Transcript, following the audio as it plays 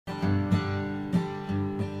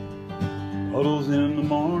Puddles in the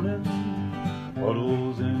morning,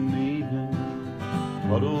 puddles in the evening,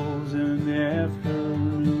 puddles in the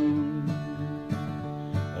afternoon.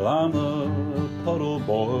 Well, I'm a puddle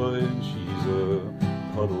boy and she's a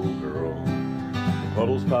puddle girl. The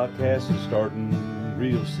Puddles podcast is starting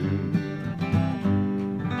real soon.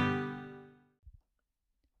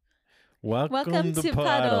 Welcome to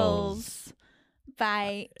Puddles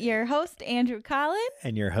by your host, Andrew Collin.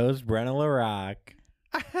 And your host, BRENNA LaRock.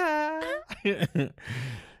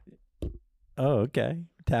 Oh, okay.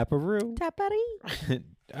 Taparoo. Tapari.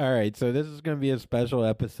 All right, so this is going to be a special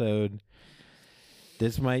episode.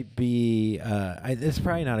 This might be, this is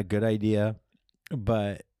probably not a good idea,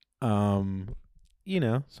 but, sometimes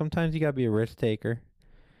you got to be a risk taker.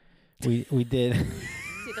 We did.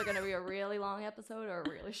 It's either going to be a really long episode or a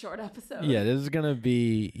really short episode. Yeah, this is going to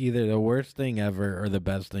be either the worst thing ever or the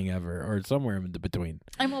best thing ever or somewhere in between.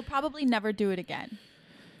 And we'll probably never do it again.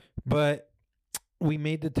 But we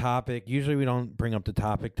made the topic. Usually we don't bring up the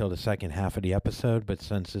topic till the second half of the episode, but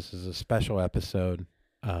since this is a special episode,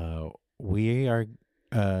 we are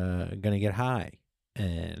going to get high.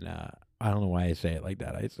 And I don't know why I say it like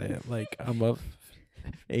that. I say it like I'm a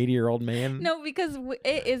 80-year-old man. No, because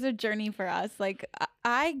it is a journey for us. Like,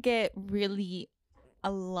 I get really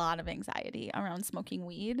a lot of anxiety around smoking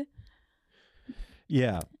weed.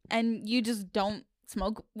 Yeah. And you just don't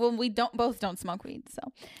smoke. Well, we both don't smoke weed, so.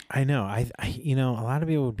 I know. I a lot of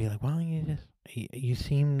people would be like, well, you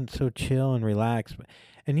seem so chill and relaxed.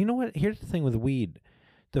 And you know what? Here's the thing with weed.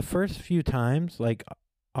 The first few times, like,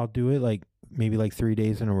 I'll do it like maybe like 3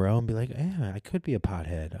 days in a row and be like, yeah, I could be a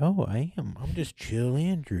pothead. Oh, I am. I'm just chill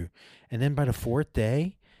Andrew. And then by the fourth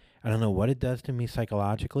day, I don't know what it does to me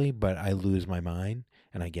psychologically, but I lose my mind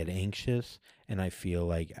and I get anxious and I feel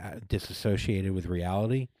like disassociated with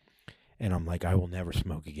reality. And I'm like, I will never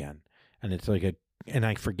smoke again. And it's like and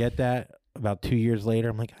I forget that about 2 years later.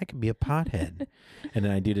 I'm like, I could be a pothead. And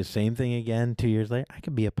then I do the same thing again 2 years later. I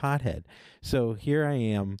could be a pothead. So here I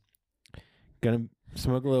am, going to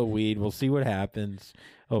smoke a little weed. We'll see what happens.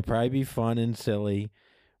 It'll probably be fun and silly.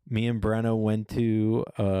 Me and Brenna went to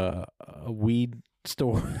a weed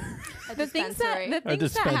store. The things that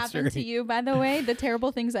happen to you, by the way, the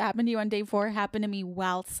terrible things that happen to you on day 4 happen to me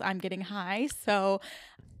whilst I'm getting high. So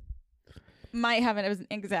might have an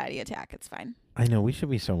anxiety attack. It's fine. I know. We should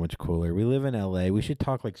be so much cooler. We live in LA. We should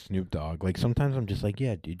talk like Snoop Dogg. Like sometimes I'm just like,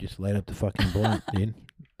 yeah, dude, just light up the fucking blunt, dude.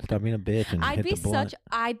 Stop being a bitch and hit the blunt.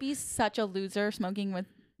 I'd be such a loser smoking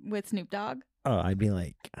with Snoop Dogg. Oh, I'd be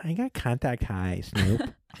like, I got contact high,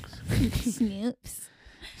 Snoop. Snoops.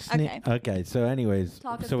 Okay. So anyways,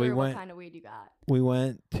 talk us through what kind of weed you got. We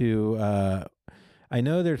went to, I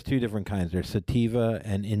know there's 2 different kinds. There's sativa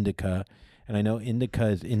and indica. And I know indica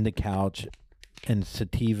is in the couch and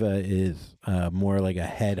sativa is more like a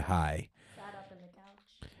head high. Sat up in the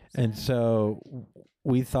couch. And so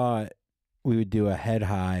we thought we would do a head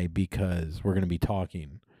high because we're going to be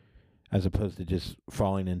talking as opposed to just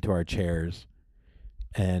falling into our chairs.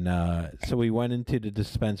 And so we went into the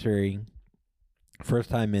dispensary. First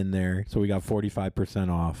time in there, so we got 45%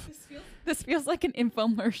 off. This feels like an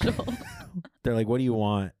infomercial. They're like, what do you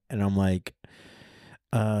want? And I'm like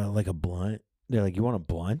a blunt. They're like, you want a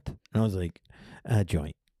blunt? And I was like, a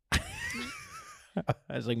joint.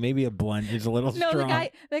 I was like, maybe a blunt is a little strong. No,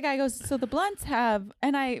 the guy goes, so the blunts have,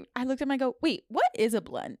 and I looked at him, I go, wait, what is a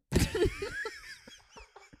blunt?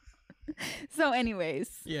 So anyways.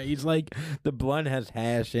 Yeah, he's like, the blunt has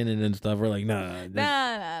hash in it and stuff. We're like,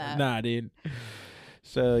 nah, dude.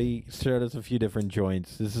 So he showed us a few different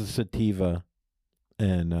joints. This is sativa.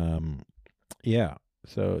 And yeah,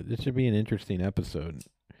 so this should be an interesting episode.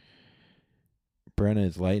 Brenna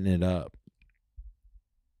is lighting it up.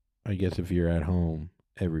 I guess if you're at home,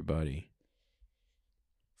 everybody.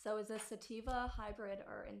 So is this sativa, hybrid,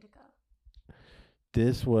 or indica?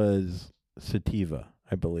 This was sativa,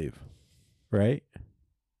 I believe. Right?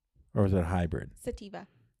 Or was it hybrid? Sativa.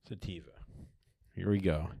 Here we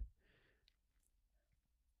go.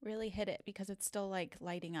 Really hit it because it's still like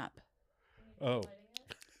lighting up. Oh.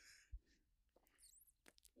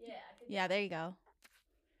 Yeah, there you go.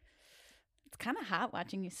 It's kind of hot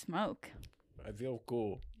watching you smoke. I feel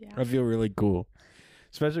cool. Yeah. I feel really cool.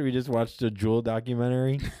 Especially we just watched the Jewel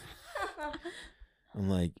documentary. I'm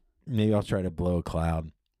like, maybe I'll try to blow a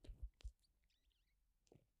cloud.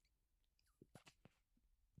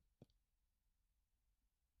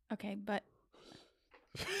 Okay, but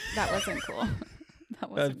that wasn't cool.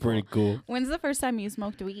 That's pretty cool. When's the first time you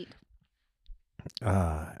smoked weed?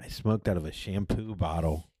 I smoked out of a shampoo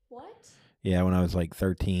bottle. What? Yeah, when I was like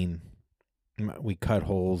 13. We cut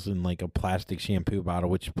holes in like a plastic shampoo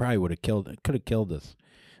bottle, which probably could have killed us.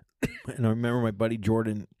 And I remember my buddy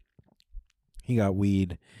Jordan, he got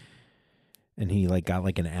weed, and he like got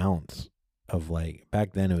like an ounce of like,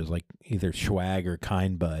 back then it was like either swag or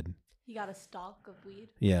kind bud. You got a stalk of weed.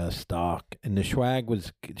 Yeah, a stalk, and the swag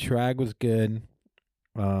was good.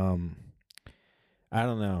 I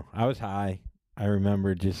don't know. I was high. I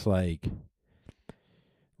remember just like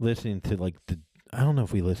listening to like I don't know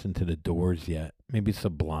if we listened to the Doors yet. Maybe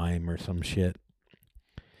Sublime or some shit.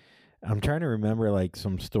 I'm trying to remember like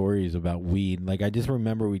some stories about weed. Like I just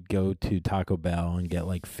remember we'd go to Taco Bell and get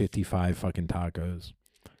like 55 fucking tacos.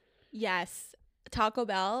 Yes. Taco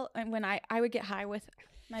Bell. And when I would get high with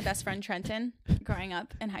my best friend Trenton growing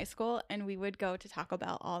up in high school, and we would go to Taco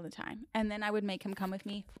Bell all the time. And then I would make him come with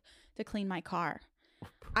me to clean my car.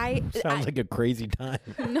 Sounds like a crazy time.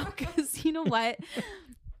 No, because you know what?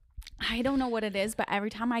 I don't know what it is, but every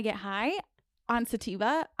time I get high on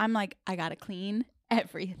sativa, I'm like, I gotta clean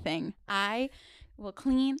everything. I will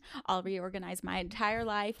clean. I'll reorganize my entire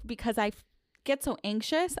life because I get so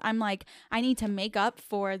anxious. I'm like, I need to make up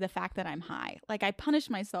for the fact that I'm high. Like I punish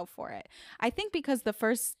myself for it. I think because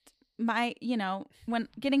when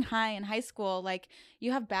getting high in high school, like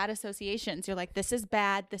you have bad associations. You're like, this is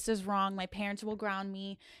bad. This is wrong. My parents will ground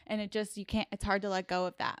me. And it's hard to let go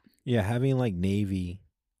of that. Yeah. Having like Navy,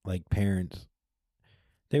 like parents,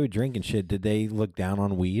 they would drink and shit. Did they look down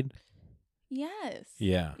on weed? Yes.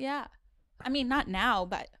 Yeah. Yeah. I mean, not now,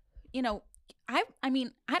 but I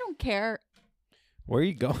don't care where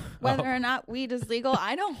you go whether or not weed is legal.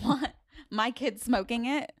 I don't want my kids smoking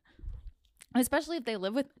it, especially if they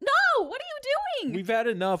live with. No, what are you doing? We've had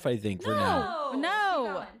enough, I think, for now.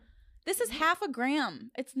 No. This is half a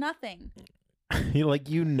gram. It's nothing.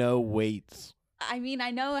 Weights. I mean,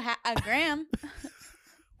 I know a gram.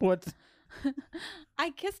 What? I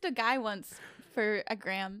kissed a guy once for a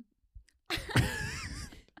gram.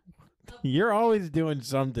 You're always doing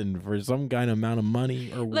something for some kind of amount of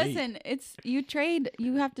money or weight. Listen, you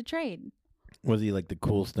have to trade. Was he like the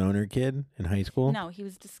cool stoner kid in high school? No, he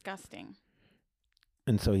was disgusting.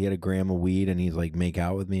 And so he had a gram of weed and he's like, make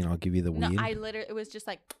out with me and I'll give you the weed? No, it was just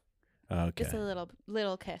like, okay, just a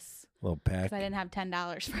little kiss. A little pack. 'Cause I didn't have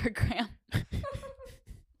 $10 for a gram.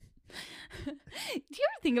 Do you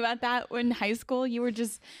ever think about that when in high school you were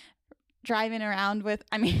just driving around with,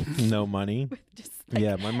 no money? With just like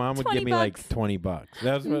yeah, my mom would give me like $20.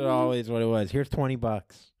 That's what it was. Here's $20.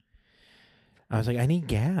 I was like, I need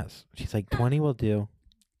gas. She's like, 20 will do.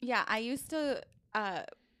 Yeah, I used to,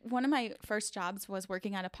 one of my first jobs was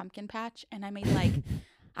working at a pumpkin patch, and I made like,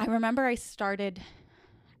 I remember I started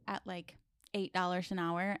at like $8 an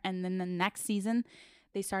hour, and then the next season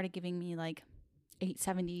they started giving me like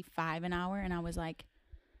 $8.75 an hour, and I was like,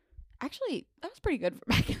 actually, that was pretty good for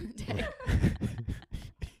back in the day.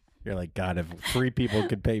 You're like, God, if 3 people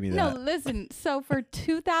could pay me that. No, listen. So for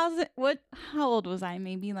 2000, how old was I?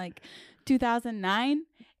 Maybe like 2009.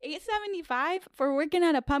 $8.75 for working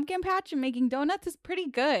at a pumpkin patch and making donuts is pretty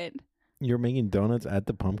good. You're making donuts at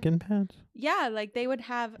the pumpkin patch? Yeah, like they would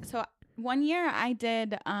have. So one year I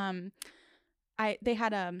did. They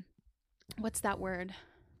had what's that word?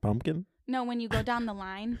 Pumpkin? No, when you go down the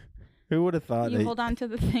line. Who would have thought? You hold on to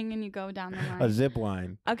the thing and you go down the line. A zip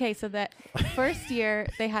line. Okay, so that first year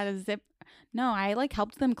they had a zip. No, I like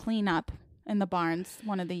helped them clean up in the barns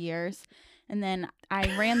one of the years, and then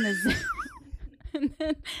I ran the zip. and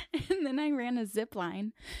then I ran a zip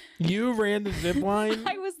line. You ran the zip line?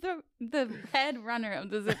 I was the head runner of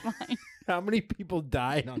the zip line. How many people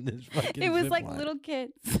died on this fucking It was zip like line? little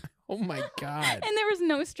kids. Oh my God. And there was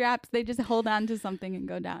no straps. They just hold on to something and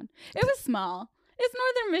go down. It was small. It's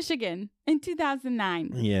Northern Michigan in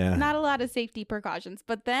 2009. Yeah. Not a lot of safety precautions.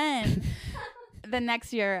 But then the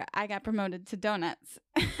next year I got promoted to donuts.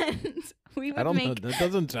 And we would I don't know. That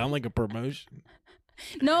doesn't sound like a promotion.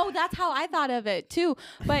 No, that's how I thought of it too.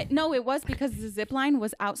 But no, it was because the zip line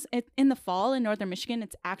was out in the fall in Northern Michigan.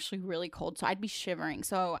 It's actually really cold, so I'd be shivering.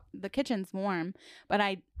 So the kitchen's warm, but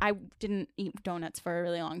I didn't eat donuts for a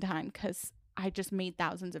really long time because I just made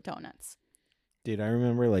thousands of donuts. Dude, I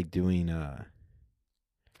remember like doing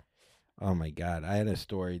oh my God, I had a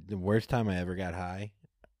story. The worst time I ever got high.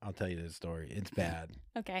 I'll tell you this story. It's bad.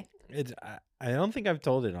 Okay. I don't think I've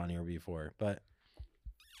told it on here before, but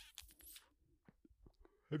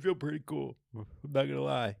I feel pretty cool. I'm not gonna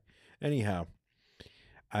lie. Anyhow,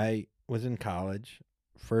 I was in college,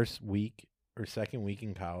 first week or second week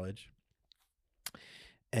in college,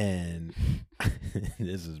 and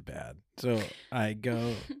this is bad. So I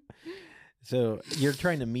go. So you're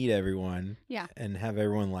trying to meet everyone, Yeah. and have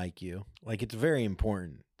everyone like you. Like it's very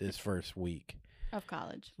important this first week Of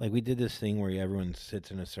college. Like we did this thing where everyone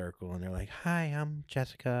sits in a circle and they're like, "Hi, I'm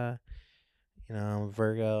Jessica. you know, I'm a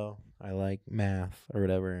Virgo. I like math or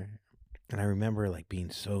whatever. And I remember like being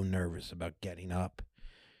so nervous about getting up.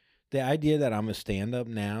 The idea that I'm a stand-up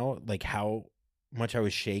now, like how much I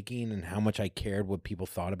was shaking and how much I cared what people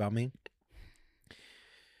thought about me.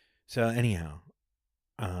 So anyhow,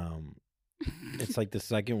 it's like the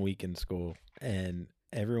second week in school and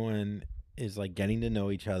everyone is like getting to know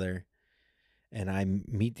each other. And I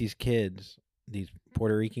meet these kids, these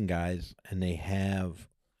Puerto Rican guys, and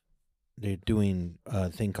they're doing a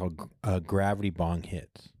thing called gravity bong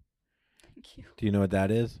hits. Thank you. Do you know what that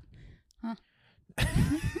is? Huh.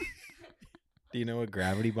 Do you know what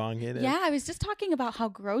gravity bong hit is? Yeah, I was just talking about how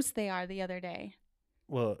gross they are the other day.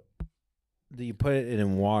 Well, you put it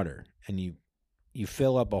in water and you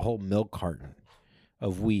fill up a whole milk carton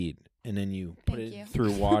of weed and then you put it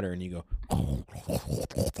through water and you go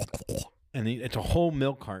and it's a whole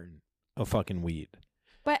milk carton of fucking weed.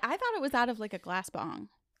 But I thought it was out of like a glass bong.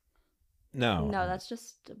 No. No, that's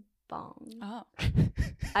just a bong. Oh.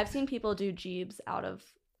 I've seen people do jeebs out of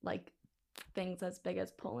like things as big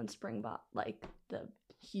as Poland Spring like the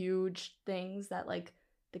huge things that like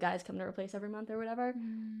the guys come to replace every month or whatever,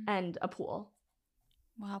 and a pool.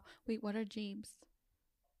 Wow. Wait, what are jeebs?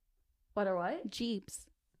 What are what? Jeebs.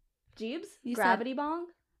 Jeebs? You Gravity bong?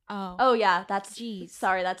 Oh. Oh yeah, that's Jeebs.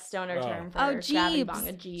 Sorry, that's stoner term for gravity bong.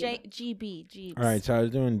 A jeeb. Jeebs. All right, so I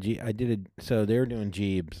was doing so they were doing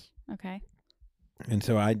jeebs. Okay. And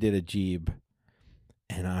so I did a jeeb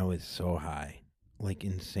and I was so high, like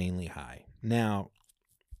insanely high. Now,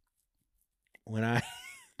 when I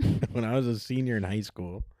was a senior in high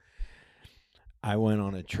school, I went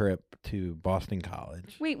on a trip to Boston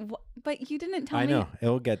College. Wait, but you didn't tell me. I know,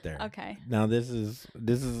 it'll get there. Okay. Now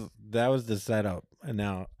that was the setup, and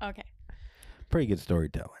now okay. Pretty good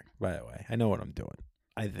storyteller, by the way. I know what I'm doing.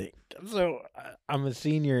 I think so. I'm a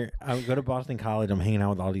senior. I go to Boston College. I'm hanging out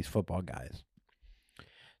with all these football guys.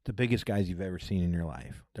 The biggest guys you've ever seen in your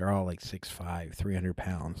life. They're all like 6'5", 300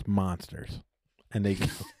 pounds, monsters. And they go,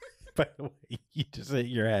 by the way, you just hit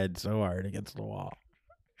your head so hard against the wall.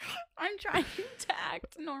 I'm trying to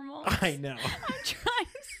act normal. I know. I'm trying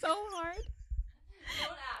so hard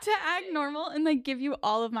to act normal and like give you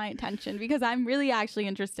all of my attention because I'm really actually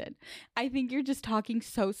interested. I think you're just talking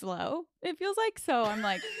so slow. It feels like so. I'm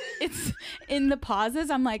like, it's in the pauses.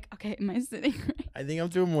 I'm like, okay, am I sitting right? I think I'm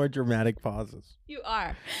doing more dramatic pauses. You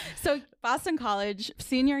are. So Boston College,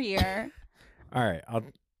 senior year. All right, I'll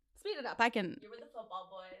speed it up. I can. You're with the football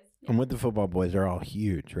boys. I'm with the football boys. They're all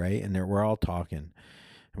huge, right? And we're all talking.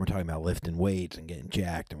 And we're talking about lifting weights and getting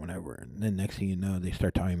jacked and whatever. And then next thing you know, they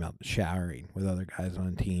start talking about showering with other guys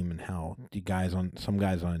on the team and how some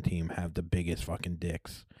guys on the team have the biggest fucking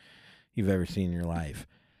dicks you've ever seen in your life.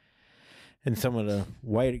 And some of the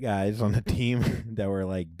white guys on the team that were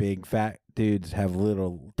like big fat dudes have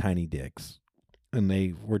little tiny dicks. And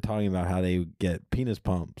they were talking about how they would get penis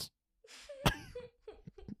pumps.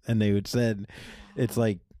 And they would said it's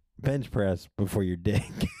like bench press before your dick.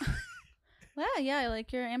 Yeah,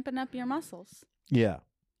 like you're amping up your muscles. Yeah.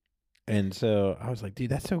 And so I was like, dude,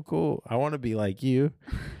 that's so cool. I want to be like you.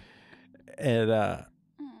 And I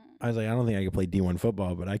was like, I don't think I could play D1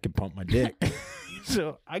 football, but I could pump my dick.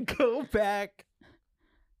 So I go back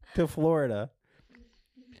to Florida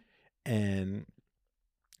and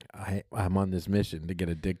I'm on this mission to get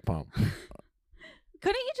a dick pump. Couldn't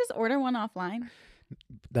you just order one offline?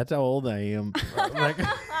 That's how old I am.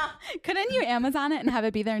 Couldn't you Amazon it and have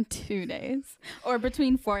it be there in 2 days? Or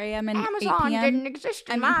between 4 a.m. and 8 Amazon p.m.? didn't exist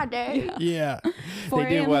in my day. Yeah. 4 They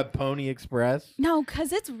do a.m. what, Pony Express? No,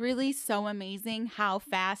 because it's really so amazing how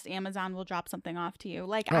fast Amazon will drop something off to you.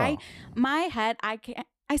 Like I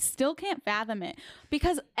still can't fathom it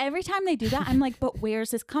because every time they do that, I'm like, but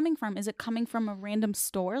where's this coming from? Is it coming from a random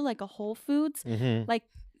store like a Whole Foods? Mm-hmm. Like,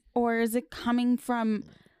 or is it coming from...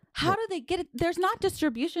 How do they get it? There's not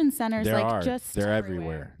distribution centers They're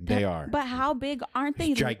everywhere. They are. But how big aren't they?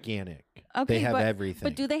 It's gigantic. Okay, they have everything.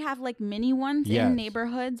 But do they have like mini ones in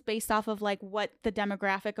neighborhoods based off of like what the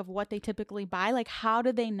demographic of what they typically buy? Like how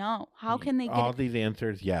do they know? How can they get all these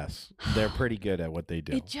answers? Yes, they're pretty good at what they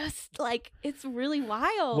do. It just like it's really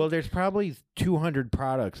wild. Well, there's probably 200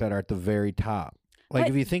 products that are at the very top. Like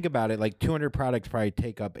if you think about it, like 200 products probably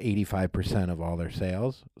take up 85% of all their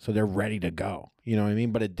sales. So they're ready to go. You know what I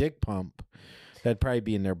mean? But a dick pump, that'd probably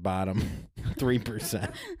be in their bottom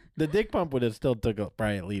 3%. The dick pump would have still took up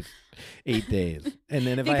probably at least 8 days. And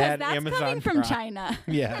then if I had that's Amazon coming from Prime, China.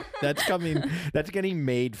 Yeah, that's getting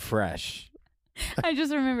made fresh. I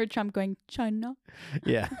just remember Trump going, China.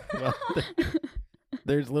 Yeah. Well,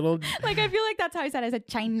 there's little... Like, I feel like that's how I said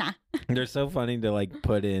China. They're so funny to like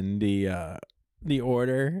put in the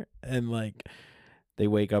order and like they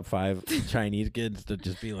wake up 5 Chinese kids to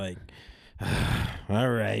just be like, all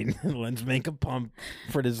right, let's make a pump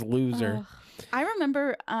for this loser. I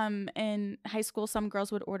remember in high school, some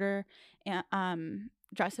girls would order prom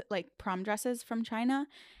dresses from China,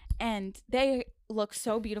 and they look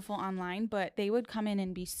so beautiful online, but they would come in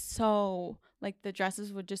and be so like the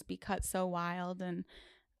dresses would just be cut so wild and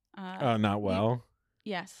not well.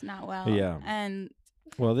 Yes, not well. Yeah. And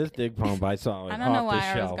well, this dig pump I saw like, I don't know off the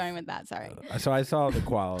why I shelf. was going with that. Sorry. So I saw the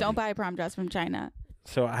quality. Don't buy a prom dress from China.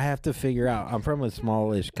 So I have to figure out. I'm from a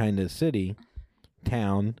smallish kind of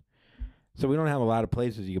town, so we don't have a lot of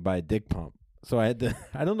places you can buy a dig pump. So I had to.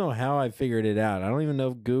 I don't know how I figured it out. I don't even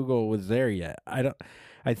know if Google was there yet. I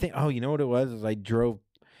think. Oh, you know what it was? Is I drove.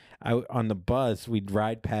 On the bus. We'd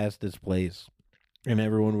ride past this place, and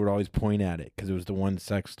everyone would always point at it because it was the one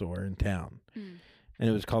sex store in town, and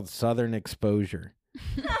it was called Southern Exposure.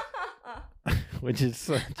 Which is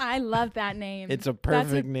I love that name. It's a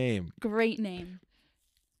perfect name. Great name.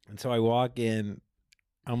 And so I walk in.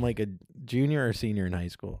 I'm like a junior or senior in high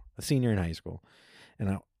school. A senior in high school.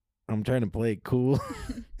 And I'm trying to play it cool.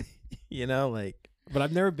 You know, like, but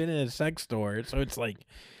I've never been in a sex store, so it's like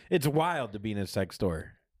it's wild to be in a sex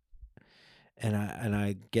store. And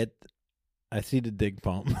I see the dig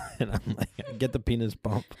pump, and I'm like, I get the penis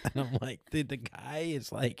pump, and I'm like, dude, the guy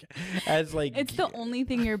is like, it's the only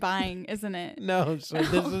thing you're buying, isn't it? No, so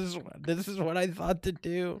this is what I thought to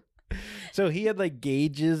do. So he had like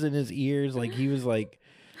gauges in his ears, like he was like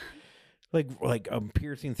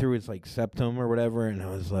piercing through his like septum or whatever, and I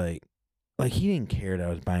was like he didn't care that I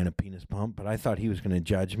was buying a penis pump, but I thought he was gonna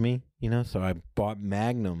judge me, you know. So I bought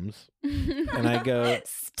Magnums, and I go,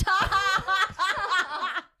 stop.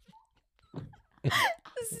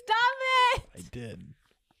 Stop it! I did.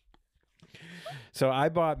 So I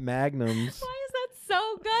bought Magnums. Why is that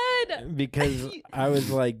so good? Because I was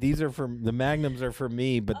like, the Magnums are for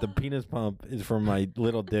me, but the penis pump is for my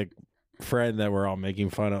little dick friend that we're all making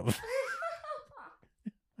fun of.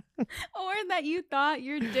 Or that you thought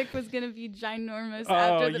your dick was gonna be ginormous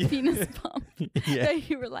after the penis pump. Yeah. That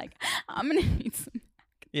you were like, I'm gonna need some.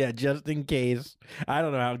 Yeah, just in case. I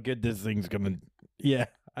don't know how good this thing's gonna. Yeah.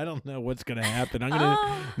 I don't know what's going to happen. I'm going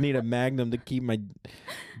to need a Magnum to keep my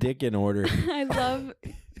dick in order. I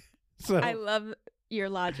love your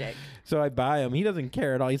logic. So I buy him. He doesn't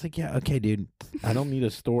care at all. He's like, yeah, okay, dude. I don't need a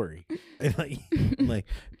story. I'm like,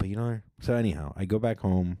 but you know. So anyhow, I go back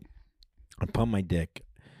home. I pump my dick.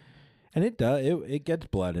 And it does. It gets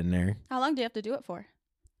blood in there. How long do you have to do it for?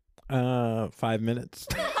 5 minutes.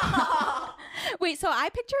 Wait, so I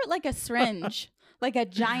picture it like a syringe. Like a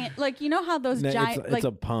giant, like, you know how those giant, it's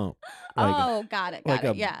a pump. Like got it.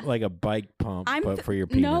 Yeah. Like a bike pump, but for your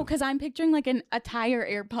penis. No, because I'm picturing like a tire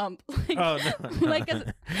air pump. Like, no. Like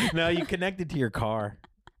no, you connect it to your car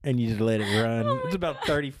and you just let it run. It's about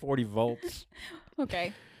 30, 40 volts.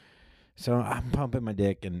 Okay. So I'm pumping my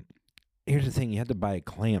dick, and here's the thing. You have to buy a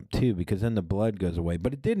clamp, too, because then the blood goes away.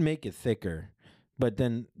 But it did make it thicker. But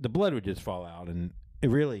then the blood would just fall out, and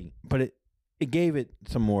it gave it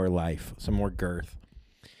some more life, some more girth.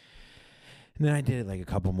 And then I did it like a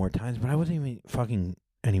couple more times, but I wasn't even fucking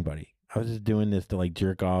anybody. I was just doing this to like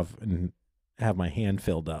jerk off and have my hand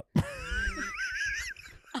filled up.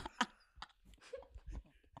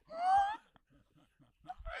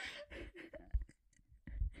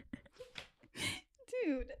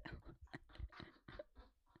 Dude.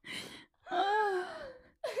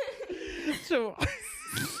 So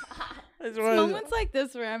it's moments like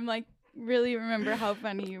this where I'm like, really remember how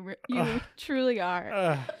funny you truly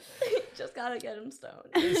are. Just gotta get him stoned.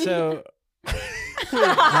 So,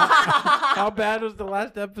 how bad was the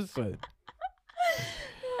last episode?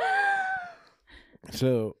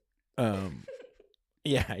 So,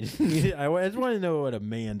 yeah, I just want to know what a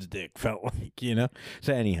man's dick felt like, you know.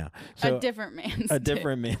 So anyhow, a different man's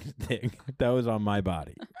dick that was on my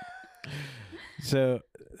body. So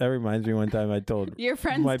that reminds me, one time I told your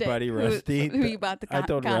friend's my buddy Rusty, who you bought the I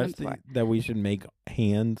told Rusty that we should make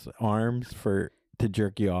arms to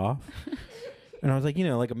jerk you off. And I was like, you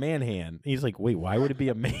know, like a man hand. He's like, wait, why would it be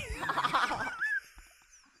a man?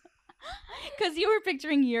 Because you were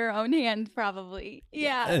picturing your own hand, probably.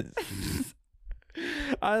 Yeah.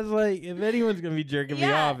 I was like, if anyone's going to be jerking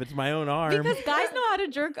me off, it's my own arm. Because guys know how to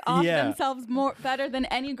jerk off themselves better than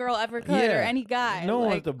any girl ever could or any guy. No one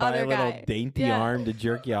wants to buy a little dainty arm to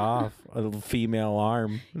jerk you off, a little female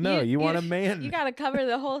arm. No, you want a man. You got to cover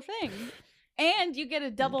the whole thing. And you get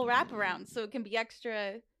a double wraparound so it can be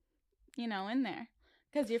extra, in there.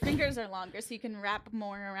 Because your fingers are longer so you can wrap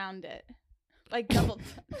more around it. Like double.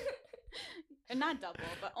 Not double,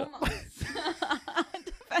 but almost.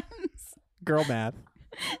 Depends. Girl math.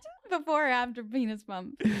 Before or after penis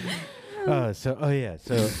pump? All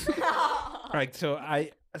right, so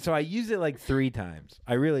I use it like 3 times.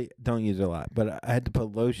 I really don't use it a lot, but I had to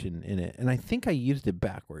put lotion in it, and I think I used it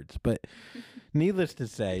backwards. But needless to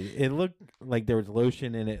say, it looked like there was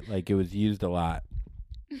lotion in it, like it was used a lot.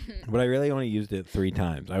 But I really only used it 3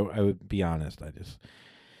 times. I would be honest.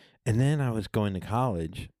 And then I was going to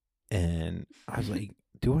college, and I was like,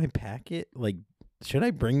 do I pack it? Like, should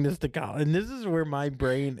I bring this to college? And this is where my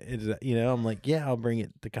brain is, I'm like, yeah, I'll bring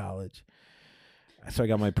it to college. So I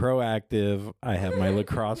got my Proactive, I have my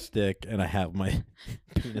lacrosse stick, and I have my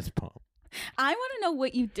penis pump. I want to know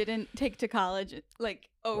what you didn't take to college, like,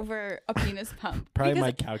 over a penis pump. Probably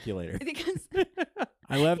my calculator. Because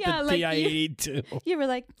I left the TI-82. You were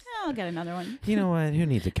like, I'll get another one. You know what? Who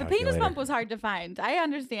needs a calculator? The penis pump was hard to find. I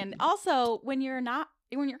understand. Also, when you're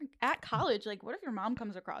at college, like, what if your mom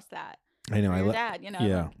comes across that? I know. Or your dad,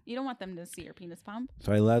 Yeah. Like, you don't want them to see your penis pump.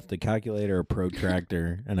 So I left a calculator, a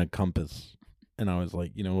protractor, and a compass. And I was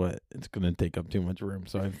like, you know what? It's going to take up too much room.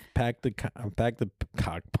 So I packed the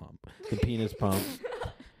cock pump, the penis pump,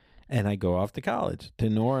 and I go off to college to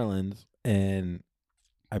New Orleans, and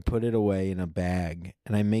I put it away in a bag,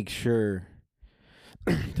 and I make sure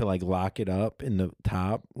to like lock it up in the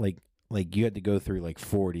top. Like you had to go through like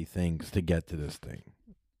 40 things to get to this thing.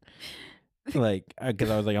 Like, because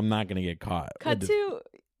I was like, I'm not going to get caught.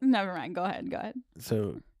 Never mind. Go ahead.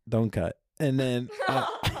 So don't cut. And then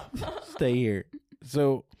stay here.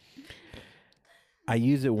 So I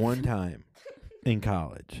use it 1 time in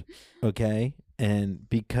college, okay? And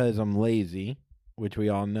because I'm lazy, which we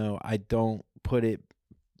all know, I don't put it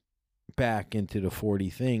back into the 40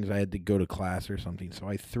 things. I had to go to class or something. So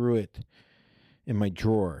I threw it in my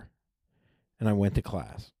drawer, and I went to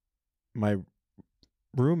class. My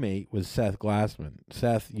roommate was Seth Glassman.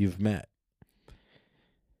 Seth, you've met.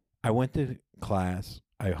 I went to class.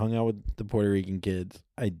 I hung out with the Puerto Rican kids.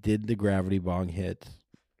 I did the gravity bong hits.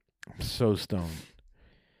 I'm so stoned.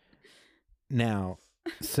 Now,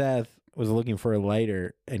 Seth was looking for a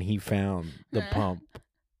lighter, and he found the pump.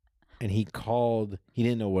 And he called. He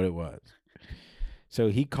didn't know what it was. So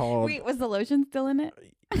he called. Wait, was the lotion still in it?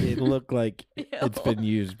 It looked like it's been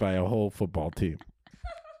used by a whole football team.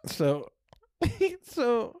 So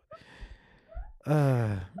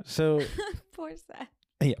Poor Seth.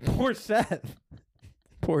 Yeah, poor Seth.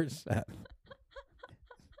 Poor Seth.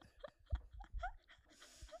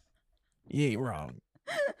 You ain't wrong.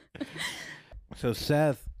 So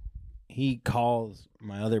Seth, he calls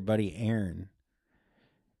my other buddy Aaron,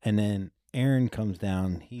 and then Aaron comes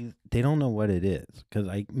down. They don't know what it is, because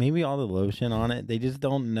maybe all the lotion on it, they just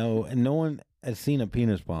don't know, and no one has seen a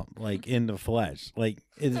penis pump like in the flesh. Like,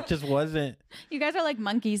 it just wasn't. You guys are like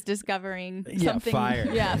monkeys discovering something. Fire.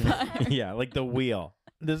 Yeah, fire. Yeah, like the wheel.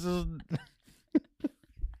 This is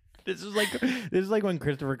like when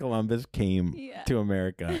Christopher Columbus came to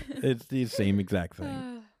America. It's the same exact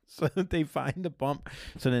thing. So they find the pump.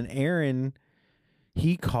 So then Aaron,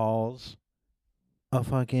 he calls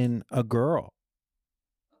a girl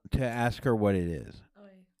to ask her what it is.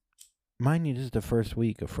 Mind you, this is the first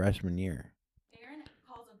week of freshman year. Aaron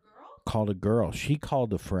calls a girl? Called a girl. She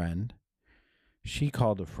called a friend. She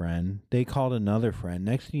called a friend. They called another friend.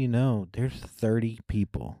 Next thing you know, there's 30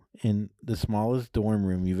 people in the smallest dorm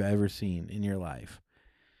room you've ever seen in your life.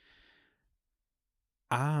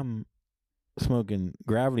 I'm smoking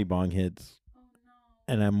gravity bong hits. Oh,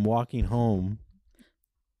 no. And I'm walking home,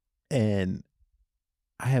 and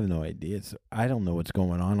I have no idea. I don't know what's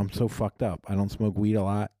going on. I'm so fucked up. I don't smoke weed a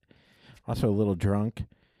lot. Also a little drunk.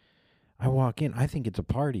 I walk in. I think it's a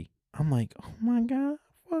party. I'm like, oh my God.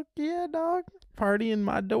 Fuck yeah, dog. Party in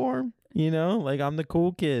my dorm. Like I'm the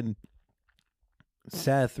cool kid.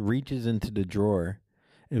 Seth reaches into the drawer.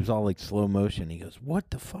 It was all like slow motion. He goes, what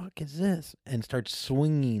the fuck is this? And starts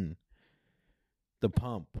swinging the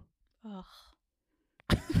pump. Ugh.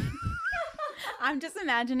 I'm just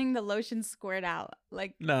imagining the lotion squirt out.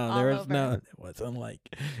 Like, no, there was no.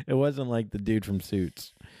 It wasn't like the dude from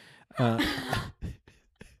Suits.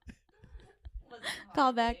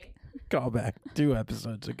 Call back. 2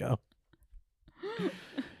 episodes ago.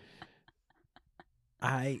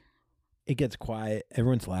 It gets quiet.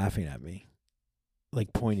 Everyone's laughing at me,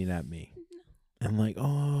 like pointing at me. I'm like,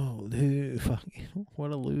 oh, dude, fucking,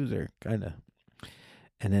 what a loser, kind of.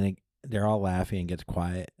 And then they're all laughing and gets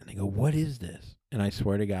quiet. And they go, what is this? And I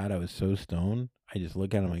swear to God, I was so stoned. I just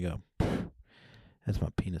look at him and I go, that's my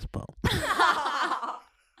penis pump.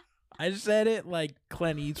 I said it like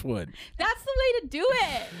Clint Eastwood. That's the way to do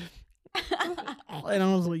it. And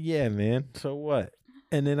I was like, yeah, man. So what?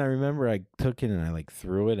 And then I remember I took it and I like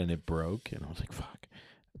threw it and it broke. And I was like, fuck.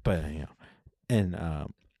 But, and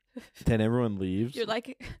Then everyone leaves. You're like,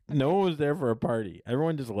 okay. No one was there for a party.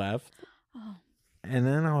 Everyone just left. Oh. And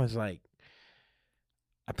then I was like,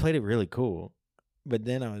 I played it really cool. But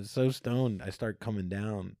then I was so stoned, I start coming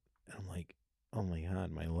down. And I'm like, oh my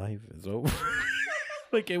God, my life is over.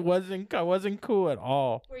 Like I wasn't cool at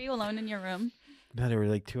all. Were you alone in your room? No, there were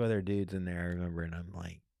like 2 other dudes in there, I remember, and I'm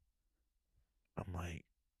like,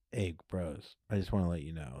 hey, bros, I just want to let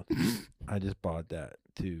you know, I just bought that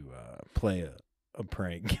to play a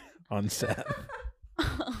prank on Seth.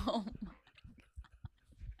 Oh my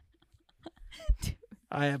God.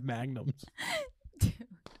 I have magnums. Dude.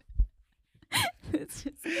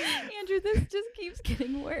 Andrew, this just keeps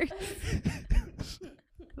getting worse.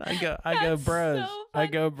 I go, That's bros. so I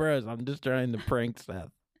go, bros. I'm just trying to prank Seth.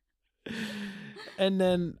 And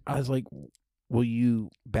then I was like, will you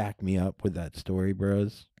back me up with that story,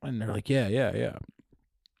 bros? And they're like, yeah.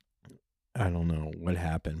 I don't know what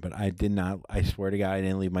happened, but I swear to God, I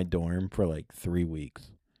didn't leave my dorm for like 3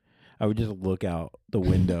 weeks. I would just look out the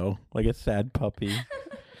window like a sad puppy.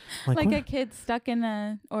 Like a kid stuck in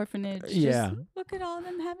an orphanage. Yeah. Just look at all of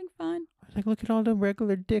them having fun. I was like, look at all the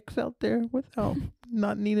regular dicks out there without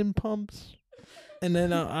not needing pumps. And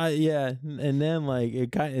then and then like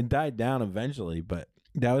it died down eventually, but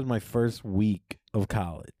that was my first week of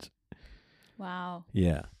college. Wow.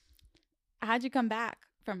 Yeah. How'd you come back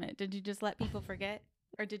from it? Did you just let people forget,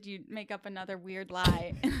 or did you make up another weird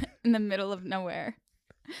lie in the middle of nowhere,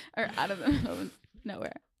 or out of the middle of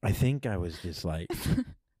nowhere? I think I was just like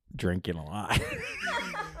drinking a lot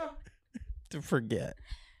to forget.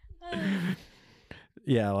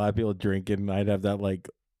 Yeah, a lot of people drinking. I'd have that like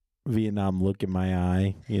Vietnam look in my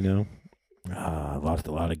eye, you know. I lost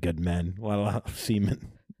a lot of good men, a lot of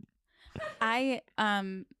semen.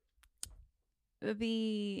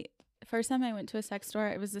 The first time I went to a sex store,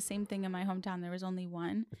 it was the same thing in my hometown. There was only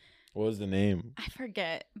one. What was the name? I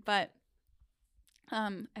forget, but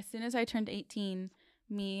as soon as I turned 18,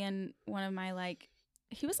 me and one of my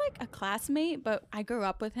he was like a classmate, but I grew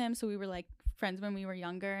up with him, so we were like friends when we were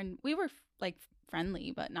younger, and we were like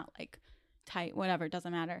friendly, but not like tight. Whatever,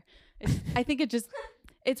 doesn't matter. I think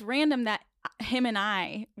it's random that him and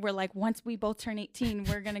I were like, once we both turn 18,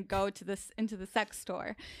 we're gonna go into the sex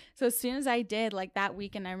store. So as soon as I did, like that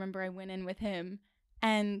weekend, I remember I went in with him,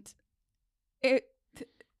 and what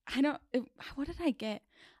did I get?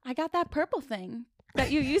 I got that purple thing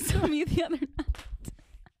that you used on me the other night.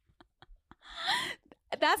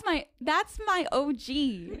 That's my OG,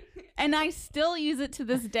 and I still use it to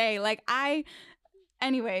this day.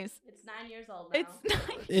 Anyways, it's 9 years old now.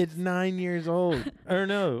 It's 9 years old. Or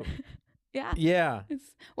no. Yeah. Yeah.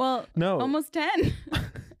 Almost 10.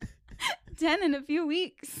 10 in a few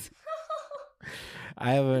weeks.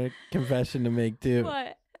 I have a confession to make too.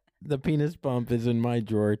 What? The penis bump is in my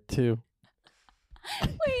drawer too.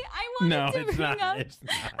 Wait, I wanted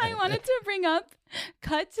to bring up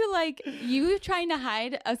cut to you trying to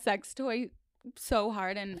hide a sex toy so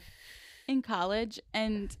hard in college,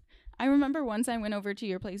 and I remember once I went over to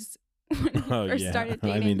your place when we first started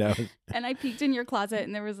dating. And I peeked in your closet,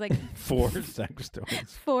 and there was 4 sex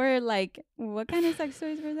toys. 4 what kind of sex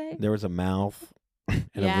toys were they? There was a mouth and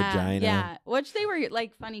a vagina. Yeah, which they were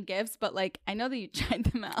funny gifts, but I know that you tried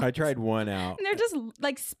them out. I tried one out. And they're just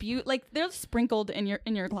they're sprinkled in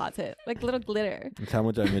your closet like little glitter. That's how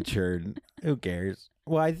much I matured. Who cares?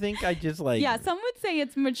 Well, I think I just Yeah, some would say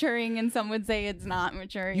it's maturing, and some would say it's not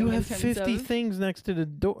maturing. You have 50 things next to the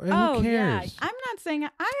door. Who cares? Yeah. I'm not saying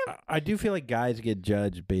I do feel like guys get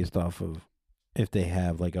judged based off of if they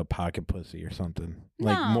have a pocket pussy or something.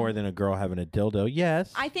 No. More than a girl having a dildo.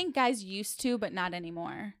 Yes. I think guys used to, but not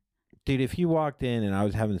anymore. Dude, if you walked in and I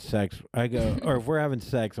was having sex, I go, or if we're having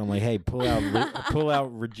sex, I'm like, hey, pull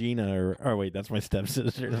out Regina, or wait, that's my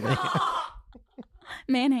stepsister.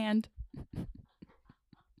 Manhand.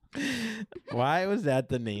 Why was that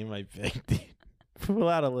the name I picked? Pull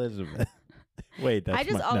out Elizabeth. Wait, that's I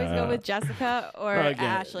just always go with Jessica or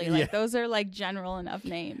Ashley. Those are general enough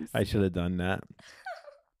names. I should have done that.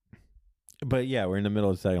 But yeah, we're in the middle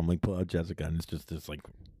of sex. I'm like, pull out Jessica, and it's just this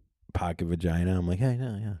pocket vagina. I'm like, hey,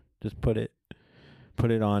 no, yeah, just put it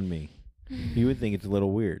on me. You would think it's a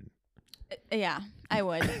little weird. Yeah, I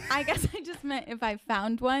would. I guess I just meant if I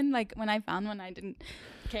found one, when I found one, I didn't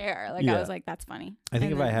care. I was like, that's funny. I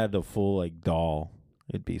think if I had the full doll,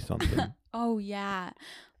 it'd be something. Oh yeah,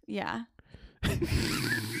 yeah.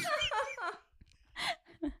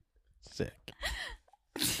 Sick.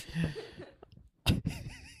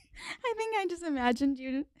 I I think I just imagined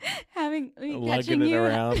you having me Lugging catching it you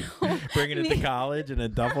around, No, bringing it me- to college in a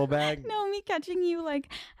duffel bag. No, me catching you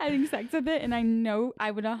like having sex with it, and I know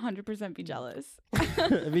I would 100% be jealous.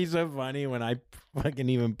 It'd be so funny when I fucking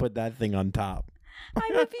even put that thing on top. I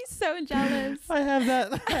would be so jealous. I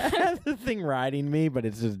have the thing riding me, but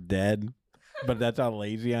it's just dead. But that's how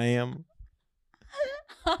lazy I am.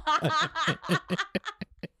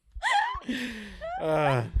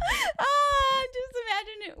 Just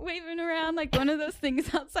imagine it waving around like one of those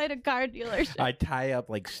things outside a car dealership. I tie up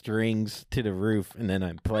like strings to the roof and then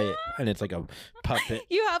I play it, and it's like a puppet.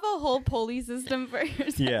 You have a whole pulley system for your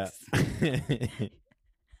sex. Yeah.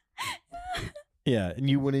 Yeah, and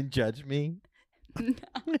you wouldn't judge me? No.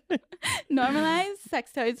 Normalize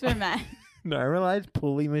sex toys for men. Normalize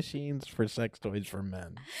pulley machines for sex toys for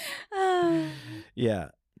men. Yeah.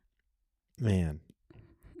 Man.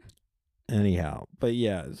 Anyhow, but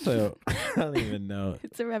yeah, so I don't even know.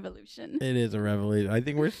 It's a revolution. It is a revolution. I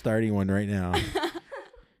think we're starting one right now.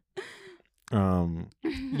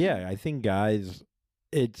 Yeah, I think guys,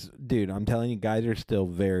 dude, I'm telling you, guys are still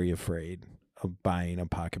very afraid of buying a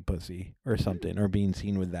pocket pussy or something, or being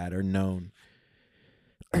seen with that, or known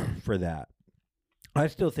for that. I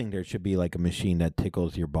still think there should be like a machine that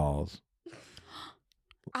tickles your balls.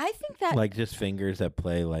 I think that Like just fingers that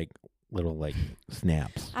play like little like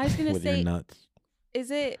snaps. I was gonna with say, your nuts.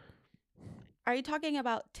 Are you talking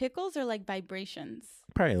about tickles or like vibrations?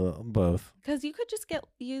 Probably a little both. Because you could just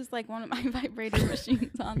use like one of my vibrator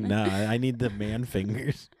machines on there. No, I need the man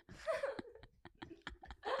fingers.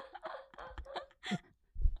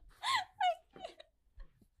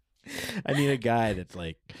 I need a guy that's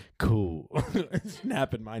like cool,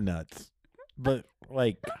 snapping my nuts, but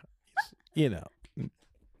like, you know,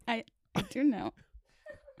 I do know.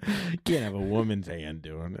 can't have a woman's hand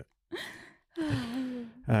doing it.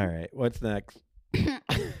 All right, what's next?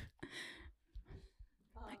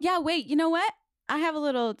 Yeah, wait, you know what? I have a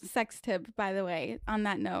little sex tip, by the way, on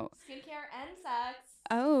that note. Skincare and sex.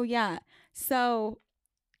 Oh, yeah. So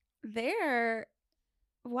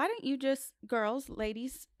why don't you just, girls,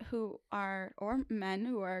 ladies or men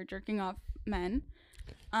who are jerking off men,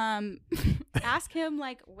 ask him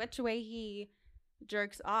like which way he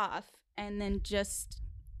jerks off, and then just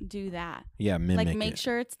do that. Yeah, mimic Like make it.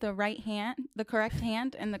 sure it's the right hand, the correct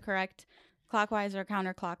hand, and the correct clockwise or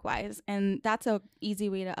counterclockwise. And that's a easy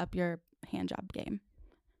way to up your hand job game.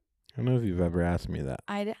 I don't know if you've ever asked me that.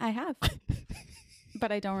 I have,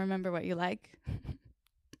 but I don't remember what you like.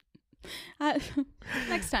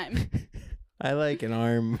 Next time. I like an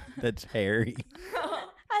arm that's hairy.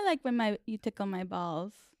 I like when you tickle my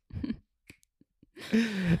balls.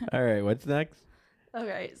 All right, what's next?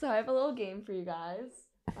 Okay, so I have a little game for you guys.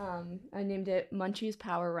 I named it Munchie's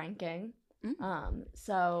Power Ranking.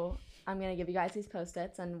 So I'm going to give you guys these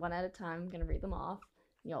Post-its, and one at a time I'm going to read them off.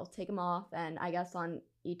 You'll take them off, and I guess on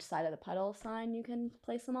each side of the puddle sign you can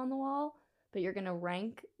place them on the wall, but you're going to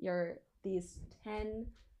rank these 10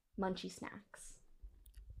 Munchie snacks.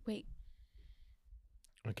 Wait,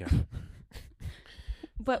 Okay.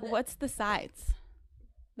 but what's the sides?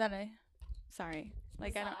 Sorry.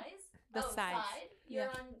 Like I don't. The sides. Side? You're Yeah.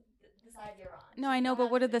 on the side you're on. No, I know,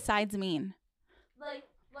 but what do the sides mean? Like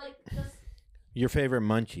just Your favorite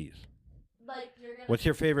munchies. like you're gonna. What's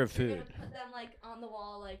your favorite You're food? gonna put them like on the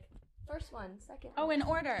wall, like first one, second. Oh, one. in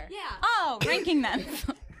order. Yeah. Oh, ranking them.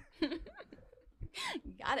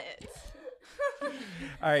 Got it.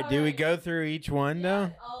 All right, do we Alright. go through each one Yeah,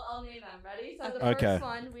 though? I'll name them. Ready? So the Okay. first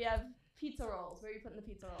one we have pizza rolls. Where are you putting the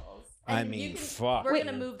pizza rolls? I And mean, you can, fuck. We're Wait.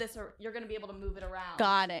 gonna move this, or you're gonna be able to move it around.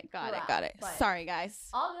 Got it. Right, but- Sorry, guys.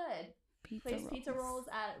 All good. Pizza Place pizza rolls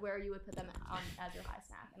at where you would put them on as your high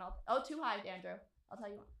snack. And too high, Andrew. I'll tell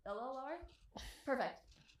you a little lower. Perfect.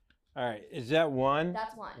 All right, is that one?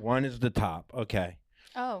 That's one. One is the top. Okay.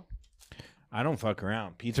 Oh, I don't fuck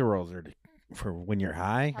around. Pizza rolls are for when you're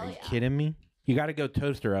high. Hell Are you yeah. kidding me? You got to go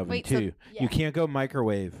toaster oven Wait, so- too. Yeah. You can't go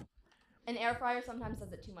microwave. An air fryer sometimes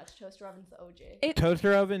does it too much. Toaster oven's the OG.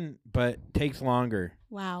 Toaster oven, but takes longer.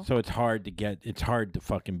 wow. So it's hard to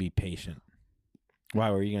fucking be patient.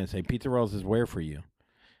 Wow, were you going to say pizza rolls is where for you?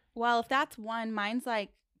 Well, if that's one, mine's like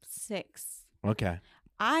 6. Okay.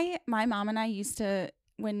 My mom and I used to,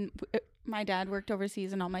 when my dad worked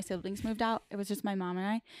overseas and all my siblings moved out, it was just my mom and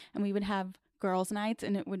I, and we would have girls' nights,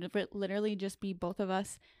 and it would literally just be both of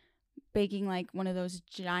us baking like one of those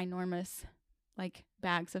ginormous like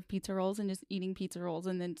bags of pizza rolls and just eating pizza rolls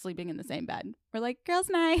and then sleeping in the same bed. We're like, girls'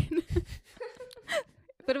 night.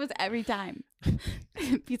 But it was every time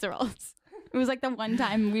pizza rolls. It was like the one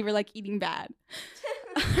time we were like eating bad.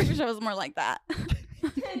 I wish I was more like that.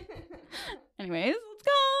 Anyways, let's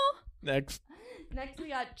go. Next. Next we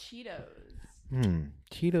got Cheetos.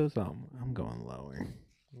 Cheetos, I'm going lower.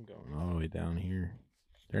 I'm going all the way down here.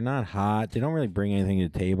 They're not hot. They don't really bring anything to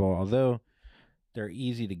the table, although they're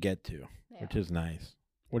easy to get to, which is nice.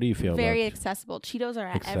 What do you feel Very about accessible. Cheetos are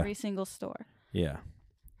at every single store. Yeah.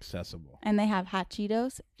 Accessible. And they have hot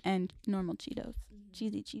Cheetos and normal Cheetos.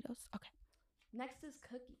 Cheesy Cheetos. Okay. Next is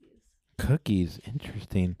cookies. Cookies.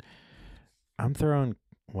 Interesting. I'm throwing...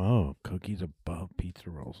 Whoa, cookies above pizza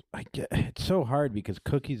rolls. It's so hard because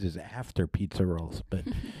cookies is after pizza rolls, but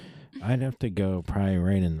I'd have to go probably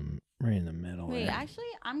right in the middle. Wait, actually,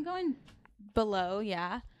 I'm going below,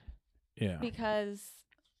 yeah. Yeah. Because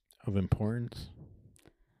of importance.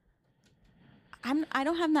 I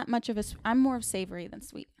don't have that much of I'm more savory than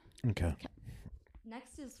sweet. Okay.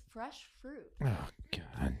 Next is fresh fruit. Oh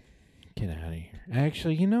God, get out of here.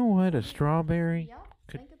 Actually, you know what? A strawberry. Yep.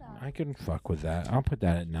 Think of that. I couldn't fuck with that. I'll put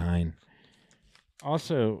that at 9.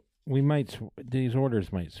 Also, we might these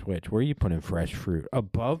orders might switch. Where are you putting fresh fruit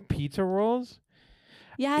above pizza rolls?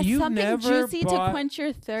 Yeah, You've something never juicy to bought quench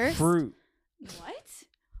your thirst. Fruit. What?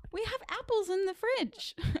 We have apples in the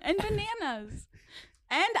fridge and bananas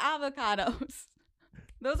and avocados.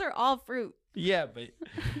 Those are all fruit. Yeah, but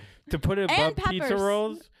to put it above pizza peppers.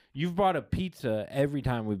 rolls, you've bought a pizza every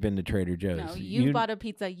time we've been to Trader Joe's. No, you bought a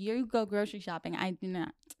pizza. You go grocery shopping. I do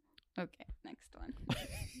not. Okay, next one.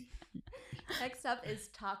 Next up is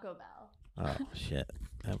Taco Bell. Oh shit!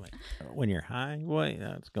 When you're high, boy,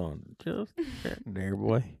 that's going just there,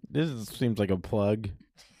 boy. Seems like a plug.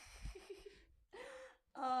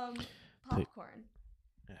 Popcorn.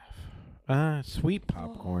 Sweet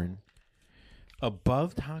popcorn.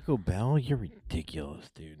 Above Taco Bell? You're ridiculous,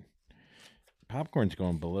 dude. Popcorn's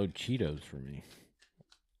going below Cheetos for me.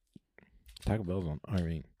 Taco Bell's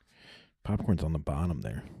popcorn's on the bottom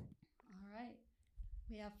there. All right.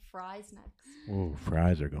 We have fries next. Oh,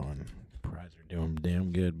 fries are doing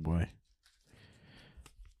damn good, boy.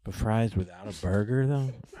 But fries without a burger,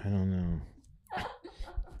 though? I don't know.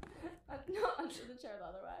 No, under the chair the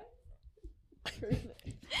other way.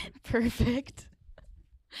 Perfect.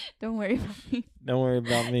 Don't worry about me. Don't worry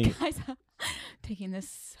about me. Guys, I'm taking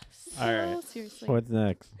this so All right. seriously. What's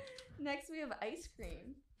next? Next, we have ice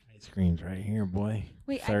cream. Ice cream's right here, boy.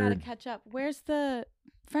 Wait, Third. I gotta catch up. Where's the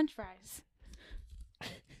French fries?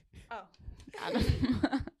 Oh, got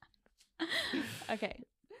 'em. Okay.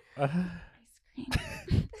 Ice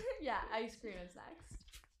cream. Yeah, ice cream is next.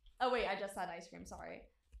 Oh, wait, I just said ice cream. Sorry.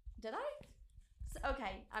 Did I?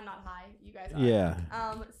 Okay, I'm not high. You guys are. Yeah.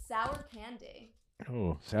 Sour candy.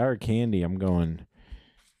 Oh, sour candy. I'm going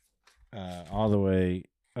all the way.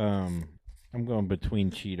 I'm going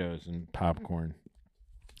between Cheetos and popcorn.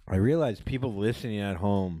 I realize people listening at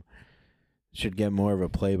home should get more of a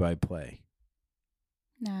play-by-play.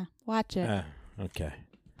 Nah, watch it. Okay.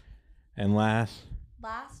 And last,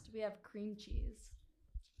 we have cream cheese.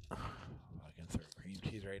 I can throw cream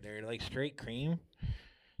cheese right there. Like straight cream?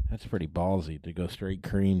 That's pretty ballsy to go straight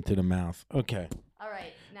cream to the mouth. Okay. All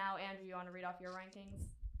right. Now, Andrew, you want to read off your rankings?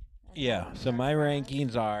 Yeah. So my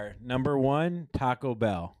rankings are number 1, Taco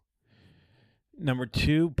Bell. Number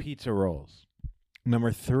 2, pizza rolls.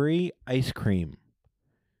 Number 3, ice cream.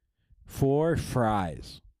 4,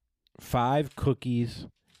 fries. 5, cookies.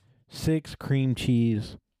 6, cream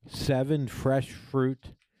cheese. 7, fresh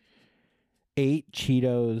fruit. 8,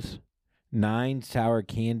 Cheetos. 9, sour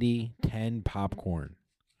candy. 10, popcorn.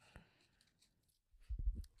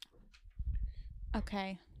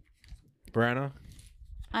 Okay. Brenna?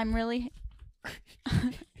 I'm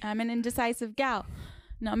an indecisive gal.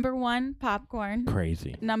 Number 1, popcorn.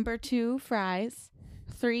 Crazy. Number 2, fries.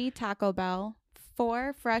 3, Taco Bell.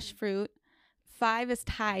 4, fresh fruit. 5 is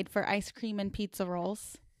tied for ice cream and pizza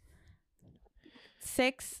rolls.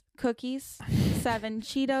 6, cookies. 7,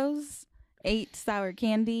 Cheetos. 8, sour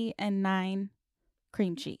candy. And 9,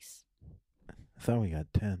 cream cheese. I thought we got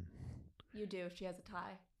 10. You do. She has a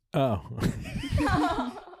tie. Oh.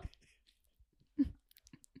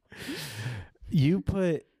 You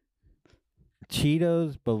put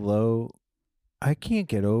Cheetos below. I can't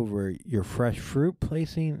get over your fresh fruit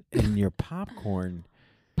placing and your popcorn.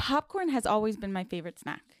 Popcorn has always been my favorite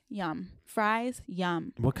snack. Yum. Fries,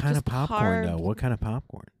 yum. What kind Just of popcorn, though? What kind of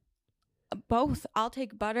popcorn? Both. I'll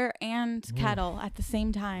take butter and kettle at the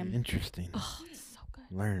same time. Interesting. Oh, it's so good.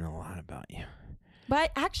 Learning a lot about you.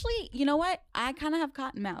 But actually, you know what? I kind of have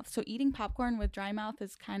cotton mouth, so eating popcorn with dry mouth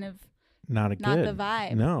is kind of not the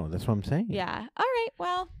vibe. No, that's what I'm saying. Yeah. All right.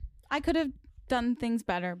 Well, I could have done things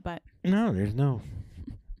better, but no, there's no.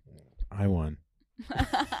 I won.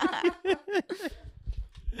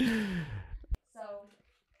 So,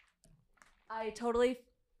 I totally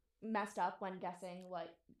messed up when guessing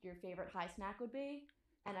what your favorite high snack would be,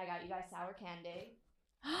 and I got you guys sour candy.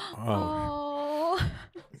 Oh.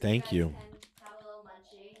 Thank you. Can have a little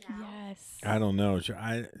munchie now. Yes. I don't know.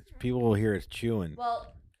 People will hear us chewing.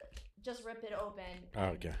 Well, just rip it open.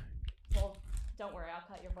 Okay. Well, don't worry. I'll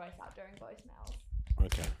cut your voice out during voicemails.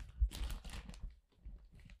 Okay.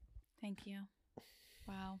 Thank you.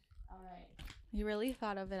 Wow. All right. You really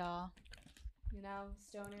thought of it all. You know,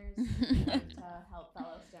 stoners like to help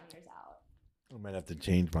fellow stoners out. I might have to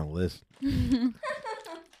change my list. All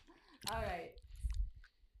right.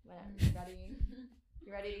 Whatever. You ready?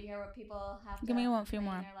 You ready to hear what people have to Give me a few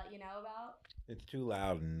more. or let you know about? It's too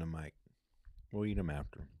loud in the mic. We'll eat them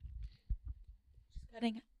after.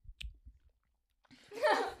 Cutting.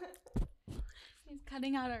 He's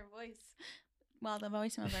cutting out our voice while the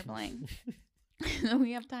voicemails are playing.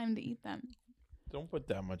 We have time to eat them. Don't put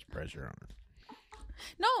that much pressure on it.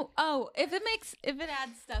 No. Oh, if it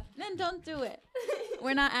adds stuff, then don't do it.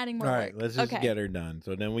 We're not adding more All right, work. let's just get her done.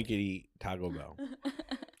 So then we could eat Taco Bell.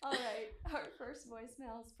 All right. Our first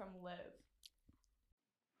voicemail is from Liv.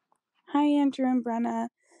 Hi, Andrew and Brenna.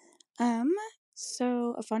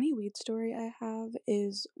 So a funny weed story I have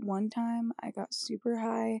is one time I got super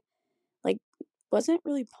high. Like, wasn't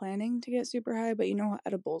really planning to get super high, but you know how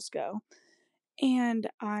edibles go. And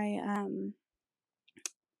I,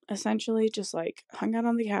 essentially just like hung out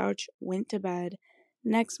on the couch, went to bed.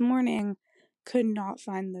 Next morning, could not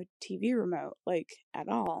find the TV remote, like, at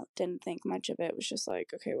all. Didn't think much of it. Was just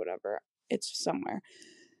like, okay, whatever. It's somewhere.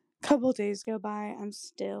 Couple days go by. I'm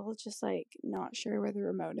still just like not sure where the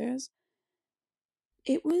remote is.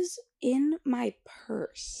 It was in my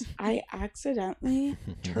purse. I accidentally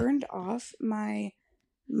turned off my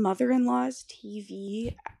mother-in-law's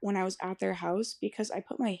TV when I was at their house because I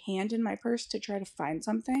put my hand in my purse to try to find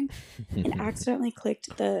something and accidentally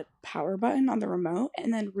clicked the power button on the remote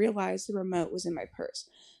and then realized the remote was in my purse.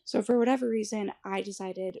 So for whatever reason, I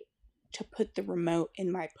decided to put the remote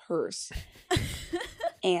in my purse.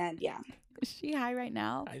 And yeah. Is she high right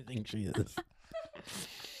now? I think she is.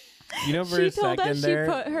 You know, for she a told second us there,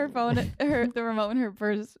 she put her phone, the remote in her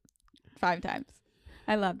purse 5 times.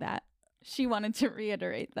 I love that. She wanted to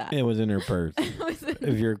reiterate that. it was in her purse.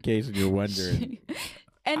 If you're in case you're wondering.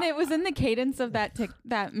 And it was in the cadence of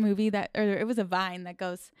that movie or it was a Vine that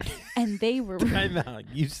goes, and they were. Time out.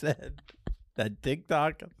 You said that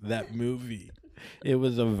TikTok, that movie. It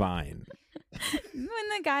was a Vine. When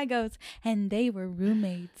the guy goes, and they were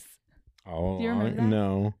roommates. Oh, do you remember that?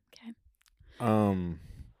 No. Okay.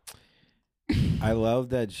 I love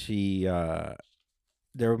that she.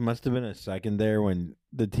 There must have been a second there when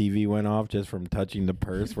the TV went off just from touching the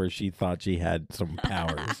purse, where she thought she had some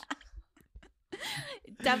powers.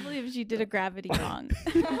 Definitely, if she did a gravity wrong.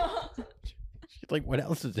 She's like, "What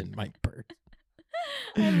else is in my purse?"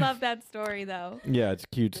 I love that story, though. Yeah, it's a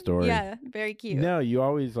cute story. Yeah, very cute. No, you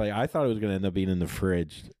always like. I thought it was gonna end up being in the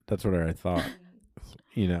fridge. That's what I thought.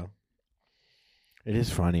 You know, it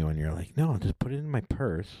is funny when you're like, "No, just put it in my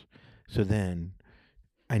purse," so then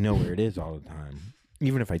I know where it is all the time.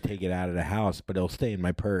 Even if I take it out of the house, but it'll stay in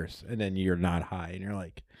my purse, and then you're not high, and you're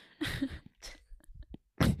like,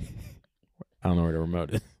 I don't know where the remote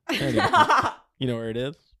is. Anyway, you know where it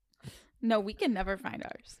is? No, we can never find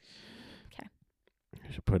ours. Okay.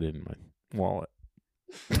 I should put it in my wallet.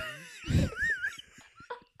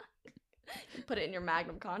 Put it in your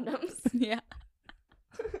Magnum condoms. Yeah.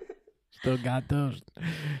 Still got those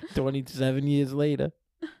 27 years later.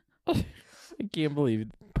 I can't believe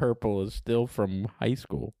purple is still from high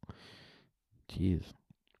school. Jeez.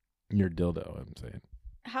 Your dildo, I'm saying.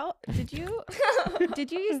 How did you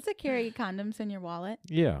used to carry condoms in your wallet?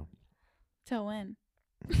 Yeah. Till when?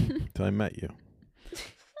 Till I met you.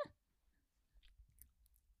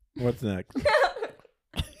 What's next?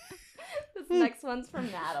 This next one's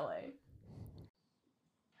from Natalie.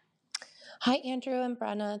 Hi, Andrew and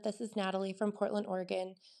Brenna. This is Natalie from Portland,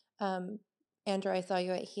 Oregon. Andrew, I saw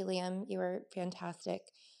you at Helium. You were fantastic.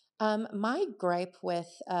 My gripe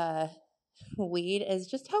with weed is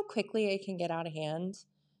just how quickly it can get out of hand.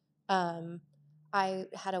 I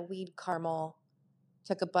had a weed caramel,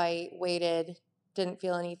 took a bite, waited, didn't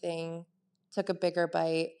feel anything, took a bigger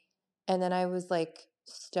bite, and then I was like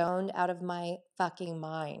stoned out of my fucking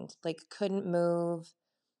mind. Like, couldn't move.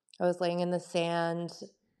 I was laying in the sand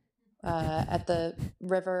at the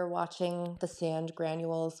river watching the sand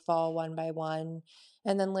granules fall one by one.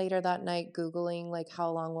 And then later that night, Googling, like, how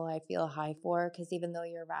long will I feel high for? Because even though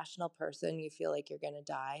you're a rational person, you feel like you're going to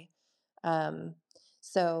die.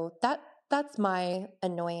 So that's my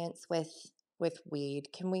annoyance with weed.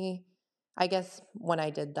 I guess when I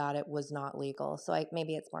did that, it was not legal. So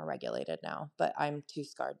maybe it's more regulated now, but I'm too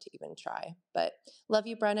scarred to even try. But love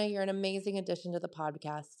you, Brenna. You're an amazing addition to the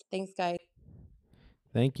podcast. Thanks, guys.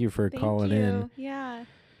 Thank you for calling in. Yeah. Yeah.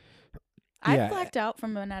 I've blacked out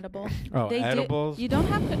from an edible. Oh, edibles? You don't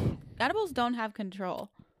have edibles don't have control.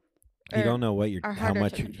 You don't know what how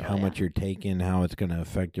much you're taking, how it's going to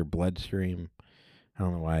affect your bloodstream. I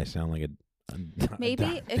don't know why I sound like a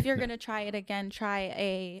maybe if you're gonna try it again, try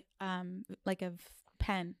a like a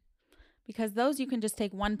pen, because those you can just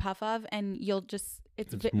take one puff of and you'll just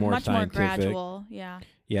it's much more gradual. Yeah.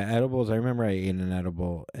 Edibles. I remember I ate an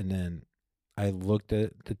edible and then I looked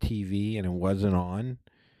at the TV and it wasn't on,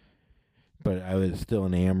 but I was still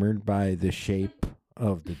enamored by the shape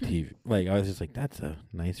of the TV. Like I was just like, that's a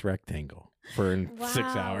nice rectangle for 6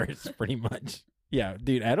 hours, pretty much. Yeah,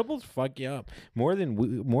 dude, edibles fuck you up more than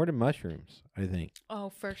mushrooms, I think. Oh,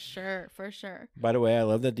 for sure. By the way, I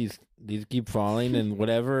love that these keep falling, and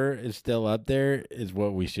whatever is still up there is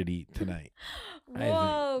what we should eat tonight.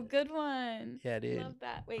 Whoa, good one. Yeah, dude. Love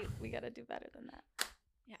that. Wait, we gotta do better than that.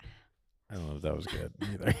 Yeah. I don't know if that was good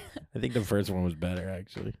either. I think the first one was better,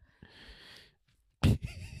 actually. This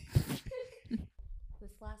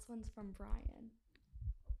last one's from Brian.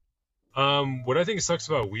 What I think sucks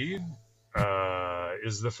about weed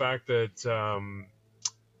is the fact that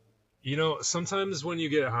sometimes when you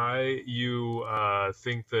get high, you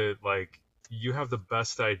think that like you have the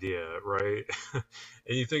best idea, right?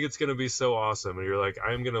 And you think it's gonna be so awesome, and you're like,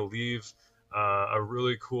 I'm gonna leave a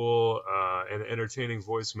really cool and entertaining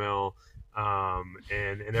voicemail,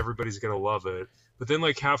 and everybody's gonna love it. But then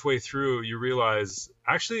like halfway through, you realize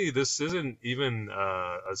actually this isn't even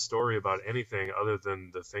a story about anything other than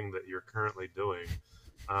the thing that you're currently doing.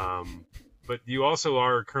 But you also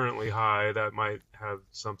are currently high. That might have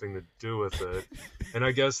something to do with it. And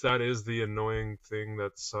I guess that is the annoying thing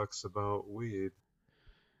that sucks about weed.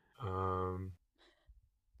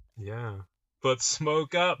 Yeah. But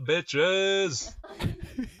smoke up, bitches!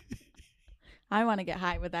 I want to get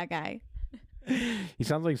high with that guy. He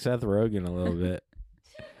sounds like Seth Rogen a little bit.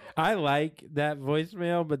 I like that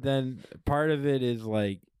voicemail, but then part of it is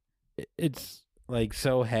like, it's like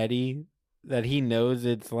so heady that he knows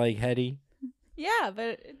it's like heady. Yeah,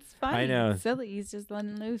 but it's funny. I know. It's silly. He's just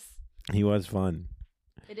letting loose. He was fun.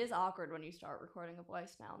 It is awkward when you start recording a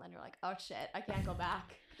voicemail and then you're like, oh shit, I can't go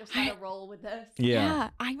back. Just gotta roll with this. Yeah.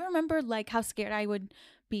 I remember like how scared I would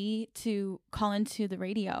be to call into the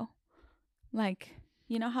radio. Like,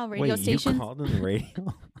 you know how radio stations... you called in the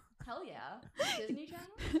radio? Hell yeah. Disney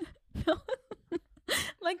Channel?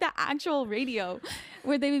 Like the actual radio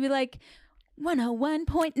where they would be like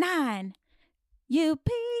 101.9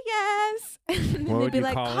 UPS. And they'd be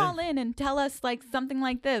like, call in and tell us like something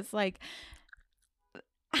like this. Like,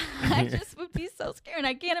 I just would be so scared.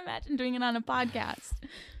 I can't imagine doing it on a podcast.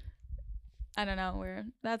 I don't know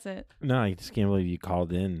that's it. No, I just can't believe you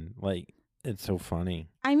called in. Like, it's so funny.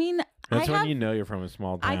 I mean, that's when you know you're from a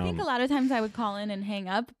small town. I think a lot of times I would call in and hang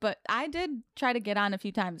up, but I did try to get on a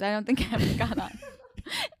few times. I don't think I ever got on.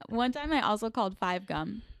 One time I also called 5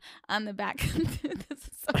 Gum on the back. This is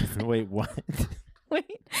so sad. Wait, what?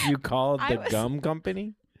 Wait. You called the gum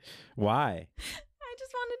company? Why? I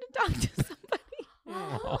just wanted to talk to somebody.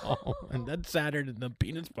 Oh, and that's sadder than the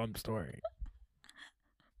penis pump story.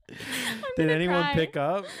 Did anyone pick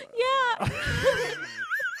up? Yeah.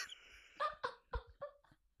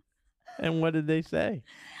 And what did they say?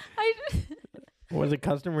 Was it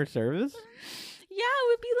customer service? Yeah, it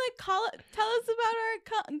would be like, tell us about our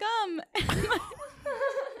gum.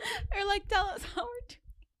 Or like, tell us how we're doing.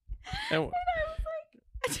 And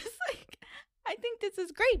I was like, I think this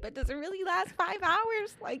is great, but does it really last 5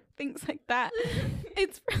 hours? Like, things like that.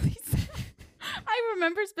 It's really sad. I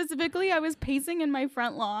remember specifically I was pacing in my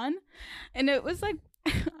front lawn, and it was like,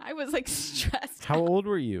 I was like stressed. How old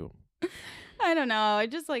were you? I don't know. I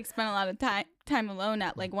just like spent a lot of time alone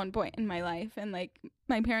at like one point in my life, and like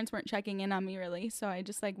my parents weren't checking in on me really, so I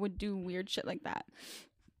just like would do weird shit like that.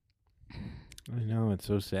 I know, it's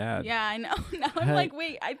so sad. Yeah, I know. Now I'm like,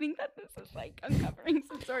 wait, I think that this is like uncovering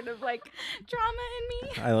some sort of like trauma in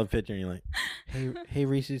me. I love picturing you like, hey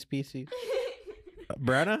Reese's Pieces.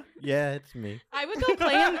 Brenna? Yeah, it's me. I would go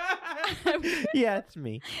play in yeah, it's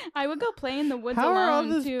me. I would go play in the woods alone. How are all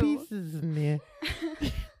those those pieces in there?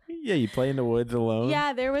 Yeah, you play in the woods alone?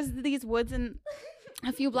 Yeah, there was these woods in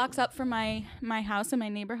a few blocks up from my house in my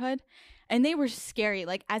neighborhood, and they were scary.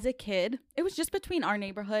 Like, as a kid, it was just between our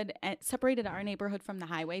neighborhood and separated our neighborhood from the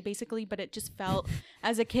highway, basically, but it just felt,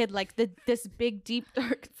 as a kid, like this big, deep,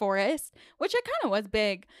 dark forest, which it kind of was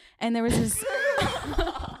big, and there was this...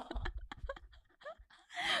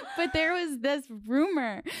 But there was this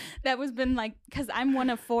rumor that was been like, because I'm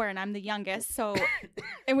one of 4 and I'm the youngest. So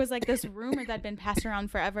it was like this rumor that had been passed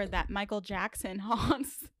around forever that Michael Jackson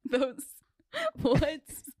haunts those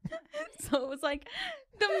woods. So it was like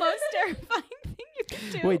the most terrifying thing you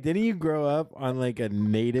could do. Wait, didn't you grow up on like a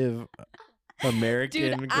Native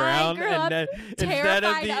American Dude, ground? I grew up then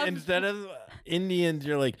terrified instead of Indians,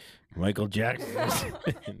 you're like Michael Jackson.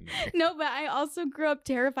 No, but I also grew up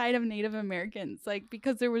terrified of Native Americans, like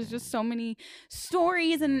because there was just so many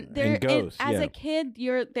stories, and they're ghosts, as a kid,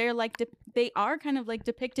 they're like they are kind of like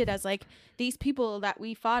depicted as like these people that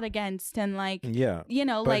we fought against, and like you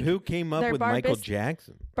know, but like who came up with Michael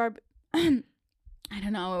Jackson? I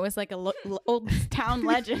don't know. It was like a old town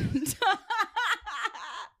legend.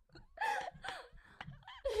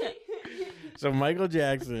 So Michael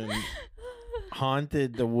Jackson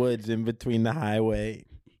haunted the woods in between the highway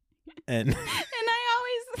and I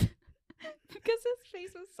always, because his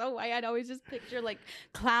face was so white, I'd always just picture like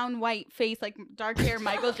clown white face, like dark hair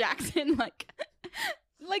Michael Jackson, like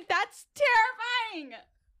that's terrifying.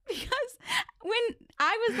 Because when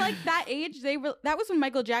I was like that age, that was when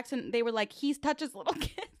Michael Jackson, they were like, he touches little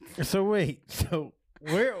kids. So wait,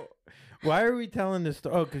 why are we telling this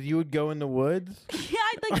story? Oh, because you would go in the woods? Yeah,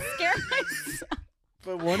 I'd like scare myself.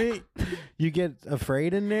 But wouldn't you get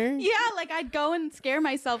afraid in there? Yeah, like I'd go and scare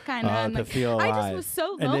myself kind of. To like, feel alive. I just was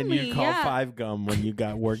so lonely. And then you'd call yeah. Five Gum when you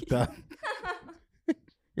got worked up.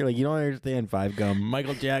 You're like, you don't understand, Five Gum.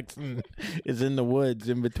 Michael Jackson is in the woods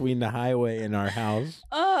in between the highway and our house.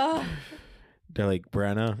 They're like,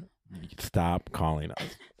 Brenna, stop calling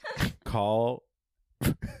us. Call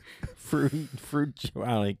fruit.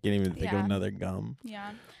 I can't even think of another gum.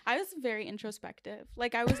 Yeah, I was very introspective.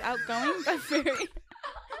 Like I was outgoing, but very.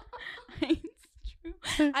 It's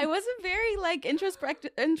true. I was a very like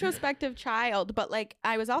introspective child, but like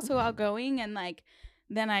I was also outgoing, and like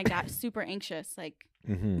then I got super anxious, like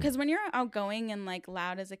because when you're outgoing and like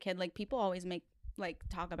loud as a kid, like people always make like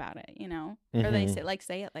talk about it, you know, or they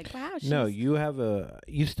say it like, wow. No,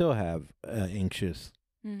 you still have anxious.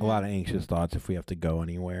 A lot of anxious thoughts if we have to go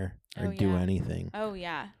anywhere or do anything. Oh,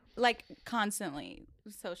 yeah. Like constantly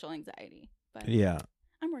social anxiety. But yeah.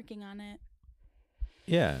 I'm working on it.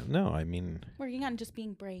 Yeah. No, I mean. Working on just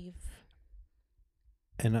being brave.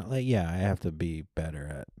 And I have to be better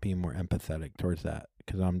at being more empathetic towards that.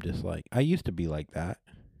 Because I'm just like, I used to be like that.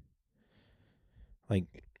 Like,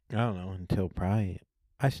 I don't know, until probably.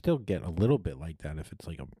 I still get a little bit like that if it's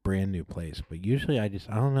like a brand new place. But usually I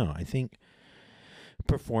don't know. I think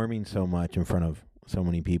performing so much in front of so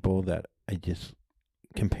many people that I just,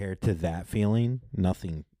 compared to that feeling,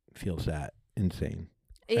 nothing feels that insane.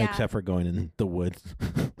 Yeah. Except for going in the woods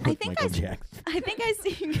with Michael Jackson. I think I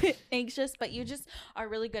see you get anxious, but you just are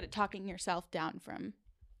really good at talking yourself down from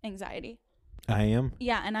anxiety. I am?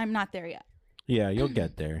 Yeah, and I'm not there yet. Yeah, you'll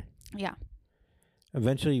get there. Yeah.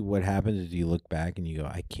 Eventually what happens is you look back and you go,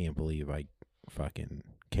 I can't believe I fucking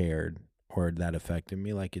cared or that affected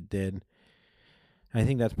me like it did. I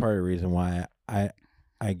think that's part of the reason why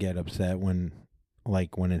I get upset when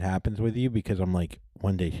it happens with you, because I'm like,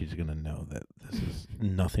 one day she's gonna know that this is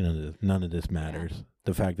none of this matters. Yeah.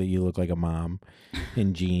 The fact that you look like a mom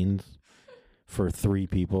in jeans for 3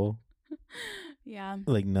 people. Yeah.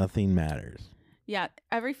 Like nothing matters. Yeah.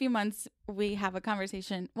 Every few months we have a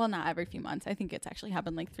conversation. Well, not every few months. I think it's actually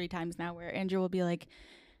happened like 3 times now where Andrew will be like,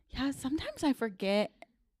 yeah, sometimes I forget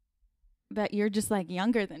that you're just like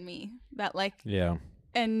younger than me, that like, yeah.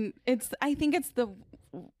 And I think it's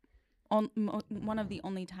one of the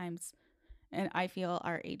only times, and I feel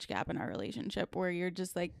our age gap in our relationship where you're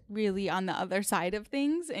just like really on the other side of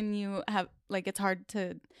things, and you have like, it's hard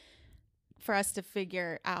for us to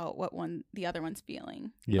figure out what the other one's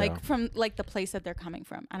feeling. Yeah. Like from like the place that they're coming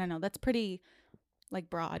from. I don't know. That's pretty like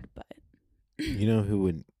broad, but you know who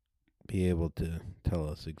would be able to tell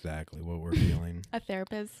us exactly what we're feeling? A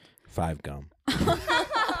therapist. 5 Gum.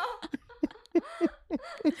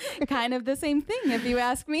 Kind of the same thing, if you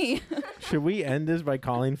ask me. Should we end this by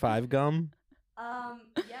calling 5 Gum? Yeah,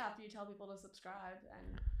 if you tell people to subscribe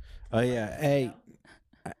and. Oh yeah, hey.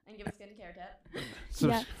 And give a skincare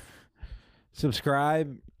tip.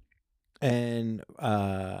 Subscribe and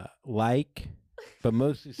like, but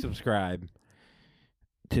mostly subscribe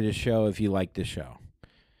to the show if you like the show.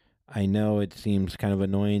 I know it seems kind of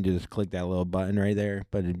annoying to just click that little button right there,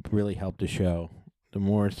 but it really helped the show. The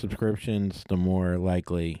more subscriptions, the more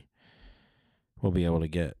likely we'll be able to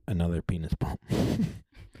get another penis pump.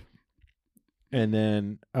 And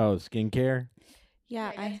then, skincare?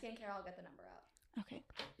 Yeah, skincare, I'll get the number out. Okay.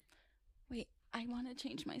 Wait, I want to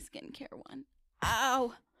change my skincare one.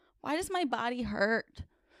 Ow! Why does my body hurt?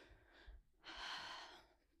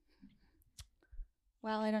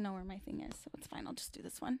 Well, I don't know where my thing is, so it's fine. I'll just do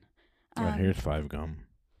this one. Here's 5 gum.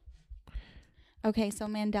 Okay, so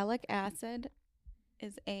mandelic acid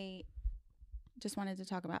is just wanted to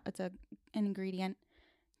talk about, it's an ingredient.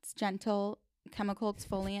 It's gentle chemical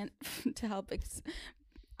exfoliant to help.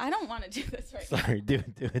 I don't want to do this right now. Sorry, do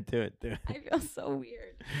it. I feel so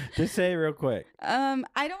weird. Just say it real quick. I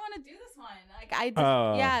don't want to do this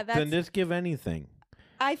one. Yeah, that's. Then just give anything.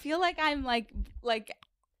 I feel like I'm like.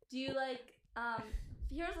 Do you like?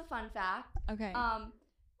 Here's a fun fact. Okay.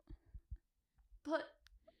 Put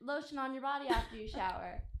lotion on your body after you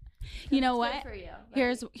shower. You know what? Good for you.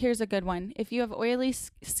 Like, Here's a good one. If you have oily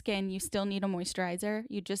skin, you still need a moisturizer.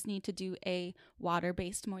 You just need to do a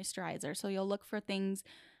water-based moisturizer. So you'll look for things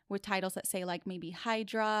with titles that say like maybe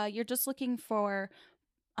Hydra. You're just looking for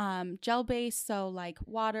gel-based, so like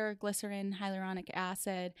water, glycerin, hyaluronic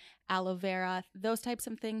acid, aloe vera, those types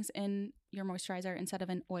of things in your moisturizer instead of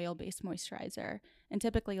an oil-based moisturizer. And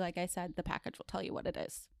typically, like I said, the package will tell you what it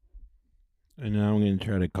is. And now I'm going to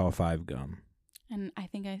try to call 5 gum. And I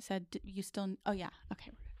think I said you still. Oh yeah.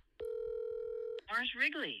 Okay. Mars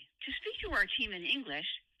Wrigley. To speak to our team in English,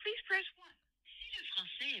 please press 1. Si le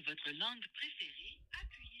français est votre langue préférée,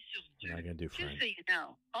 appuyez sur 2. I'm not going to do French. Just so you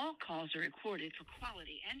know, all calls are recorded for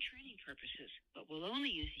quality and training purposes, but we'll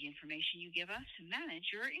only use the information you give us to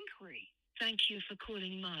manage your inquiry. Thank you for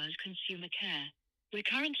calling Mars Consumer Care. We're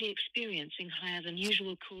currently experiencing higher than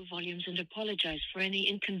usual call volumes and apologize for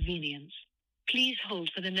any inconvenience. Please hold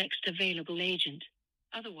for the next available agent.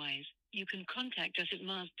 Otherwise, you can contact us at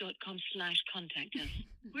mars.com/contact us.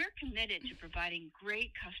 We're committed to providing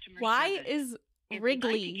great customer Why service. is If you'd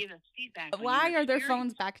Wrigley? like to give us feedback on Why your are their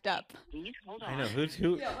experience, phones backed up? please hold on. I know who's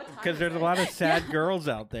who, Yeah, what time because is there's a it? lot of sad girls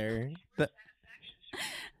out there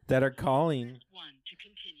that are calling. 1 to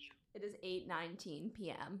continue. it is 8:19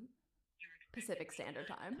 p.m. Pacific Standard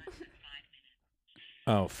Time.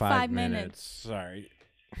 Oh, 5 minutes. minutes. Sorry.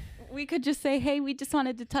 We could just say, hey, we just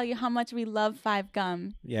wanted to tell you how much we love 5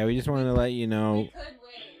 gum. Yeah, we just wanted to let you know. could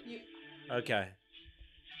wait. Okay.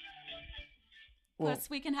 Well, Plus,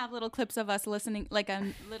 we can have little clips of us listening, like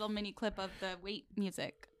a little mini clip of the wait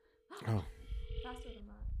music. oh, Faster than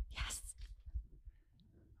that. Yes.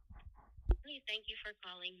 Thank you for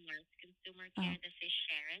calling Mars Consumer Care. This is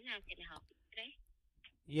Sharon. How can I help you today?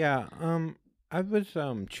 yeah. I was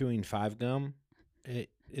chewing 5 gum.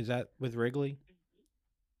 Is that with Wrigley?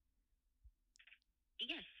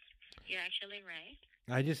 Yes, you're actually right.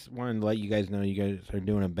 I just wanted to let you guys know you guys are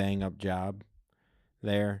doing a bang up job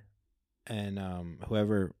there, and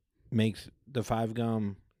whoever makes the 5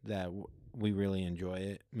 gum, that we really enjoy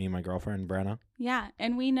it. Me and my girlfriend Brenna. Yeah,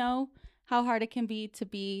 and we know how hard it can be to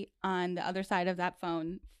be on the other side of that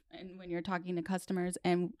phone and when you're talking to customers,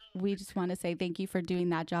 and we just want to say thank you for doing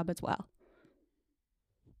that job as well.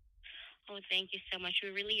 Oh, thank you so much. We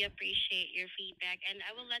really appreciate your feedback, and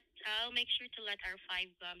I'll make sure to let our 5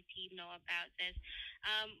 Gum team know about this.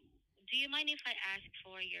 Do you mind if I ask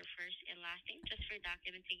for your first and last name just for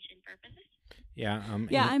documentation purposes? Yeah.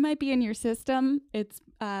 Yeah, I might be in your system. It's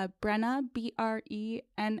Brenna,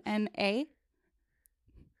 BRENNA.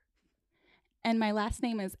 And my last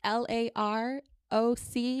name is LAROCQUE.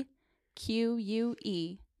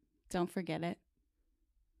 Don't forget it.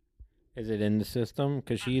 Is it in the system?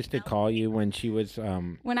 Because she used to call you when she was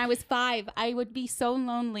When I was 5, I would be so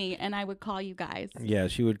lonely, and I would call you guys. Yeah,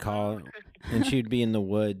 she would call, and she'd be in the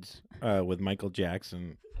woods with Michael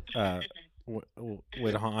Jackson.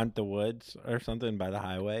 Would haunt the woods or something by the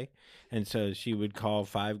highway, and so she would call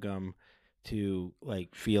 5 Gum to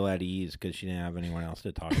like feel at ease because she didn't have anyone else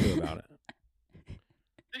to talk to about it.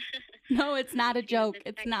 No, it's not a joke.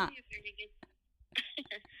 It's not.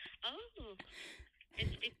 Oh,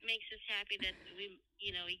 it makes us happy that we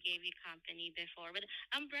gave you company before. But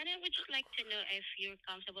Brenna would just like to know if you're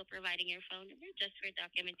comfortable providing your phone number just for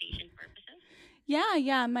documentation purposes.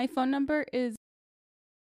 Yeah. My phone number is.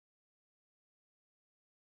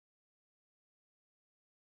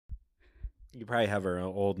 You probably have her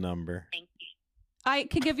old number. Thank you. I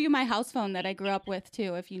could give you my house phone that I grew up with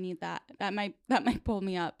too, if you need that. That might pull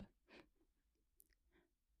me up.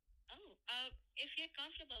 Oh, if you're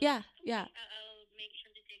comfortable. Yeah. I'll make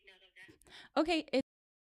sure to take note of that. Okay.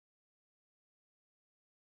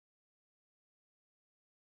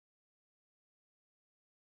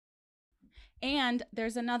 And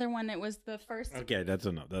there's another one. It was the first. Okay, that's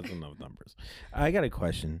enough. That's enough numbers. I got a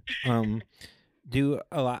question. Do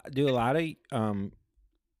a lot of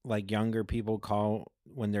like younger people call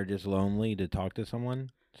when they're just lonely to talk to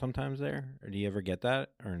someone sometimes there? Or do you ever get that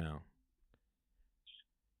or no?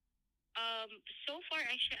 So far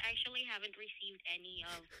actually haven't received any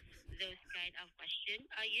of those kind of questions.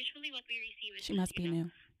 Usually what we receive is She just, must be new.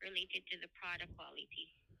 related to the product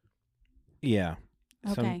quality. Yeah.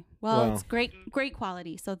 Okay. Well, it's great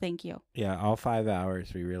quality, so thank you. Yeah, all 5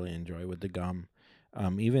 hours we really enjoy with the gum.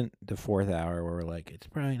 Even the 4th hour where we're like, it's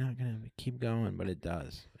probably not going to keep going, but it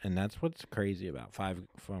does. And that's what's crazy about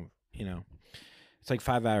it's like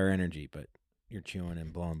 5 hour energy, but you're chewing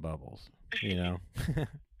and blowing bubbles, Thank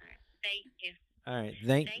you. All right.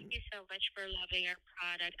 Thank you so much for loving our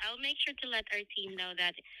product. I'll make sure to let our team know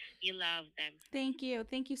that you love them. Thank you.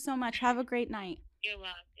 Thank you so much. Have a great night. You're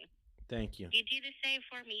welcome. Thank you. You do the same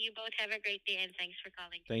for me. You both have a great day, and thanks for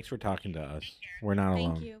calling. Thanks for talking to us. We're not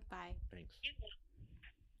alone. Thank you. Bye. Thanks.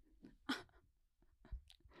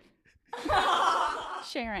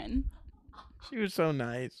 Sharon. She was so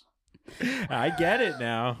nice. I get it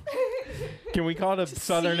now. Can we call it a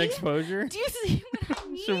Southern exposure? Do you see what I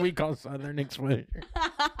mean? Should we call Southern exposure?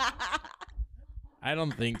 I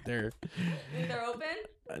don't think they're. Think they're open?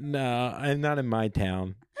 No, I'm not in my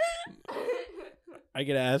town. I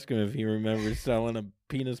could ask him if he remembers selling a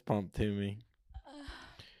penis pump to me.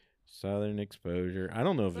 Southern exposure. I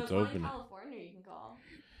don't know if it's open. In California, you can call.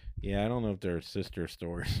 Yeah, I don't know if they're sister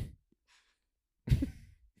stores.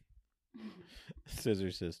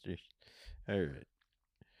 Scissor Sisters. All right.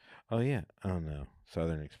 Oh, yeah. Oh, no.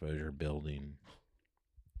 Southern Exposure building.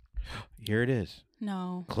 Here it is.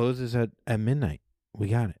 No. Closes at midnight. We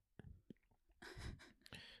got it.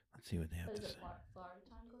 Let's see what they have to say. Florida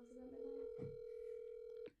time closes at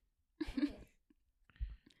midnight?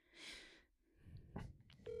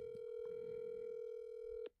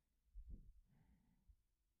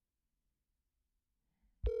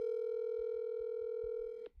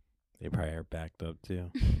 They probably are backed up, too.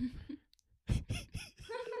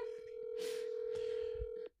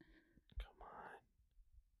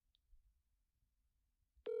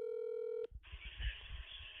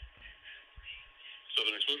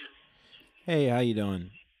 Southern Exposure. Hey, how you doing?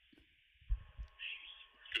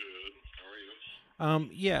 Good. How are you?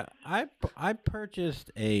 Yeah, I purchased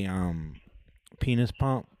a penis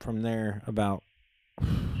pump from there about,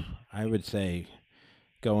 I would say,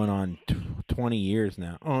 going on 20 years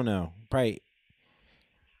now. Oh no, it's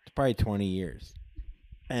probably 20 years,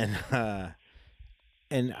 and I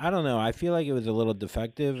don't know. I feel like it was a little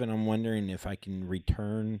defective, and I'm wondering if I can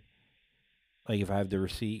return, like if I have the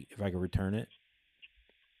receipt, if I can return it.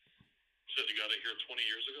 Said you got it here 20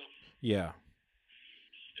 years ago? Yeah.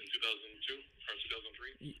 In 2002 or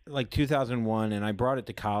 2003? Like 2001, and I brought it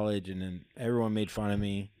to college, and then everyone made fun of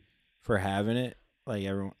me for having it. Like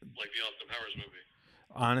everyone. Like the Austin Powers movie.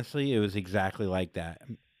 Honestly, it was exactly like that,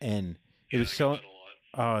 and it was so.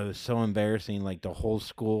 Oh, it was so embarrassing. Like the whole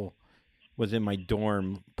school was in my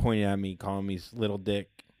dorm, pointing at me, calling me little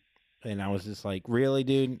dick, and I was just like, "Really,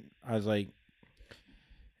 dude?" I was like,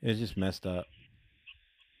 it was just messed up.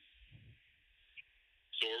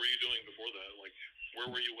 So what were you doing before that? Like, where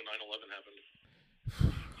were you when 9/11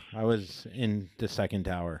 happened? I was in the second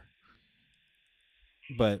tower,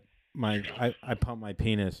 but I pumped my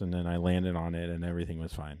penis and then I landed on it and everything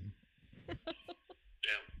was fine. Damn, that's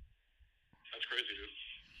crazy, dude.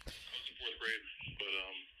 I was in 4th grade, but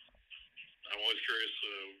I'm always curious.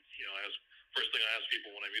 First thing I ask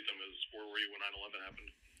people when I meet them is, where were you when 9/11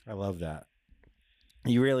 happened? I love that.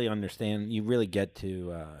 You really understand. You really get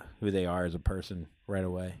to who they are as a person right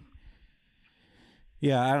away.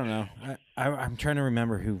 Yeah, I don't know. I'm trying to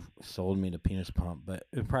remember who sold me the penis pump, but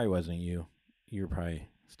it probably wasn't you. You were probably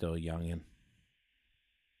still a youngin'.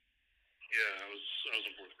 Yeah, I was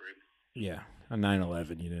in 4th grade. Yeah, on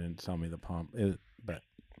 9/11, you didn't sell me the pump. But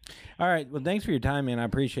all right. Well, thanks for your time, man. I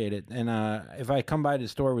appreciate it. And if I come by the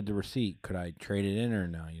store with the receipt, could I trade it in or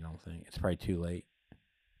no? You don't think it's probably too late?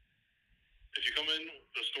 If you come in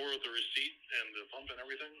the store with the receipt and the pump and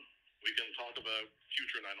everything, we can talk about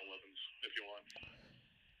future 9/11s if you want.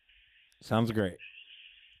 Sounds great. And it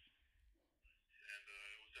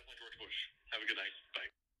was definitely George Bush. Have a good night.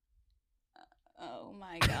 Bye. Oh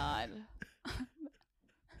my God.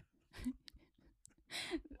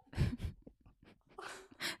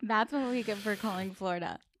 That's what we get for calling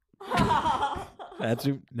Florida.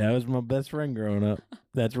 That was my best friend growing up.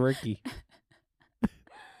 That's Ricky.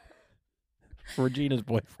 Regina's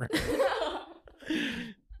boyfriend.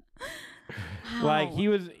 Like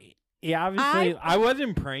obviously I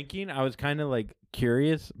wasn't pranking. I was kind of like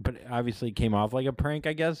curious, but obviously it came off like a prank,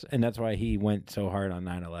 I guess, and that's why he went so hard on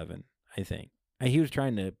 9/11, I think. He was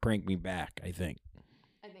trying to prank me back, I think.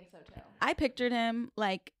 I think so too. I pictured him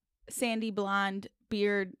like sandy blonde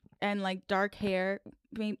beard and like dark hair,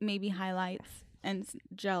 maybe highlights and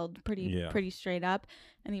gelled pretty straight up,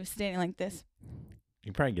 and he was standing like this.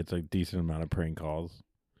 He probably gets a decent amount of prank calls.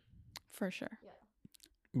 For sure. Yeah.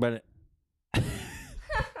 But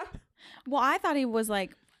well, I thought he was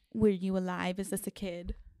like, were you alive? Is this a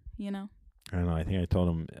kid? You know? I don't know. I think I told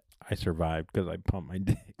him I survived because I pumped my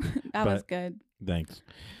dick. That was good. Thanks.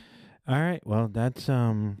 All right. Well, that's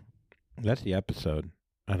the episode.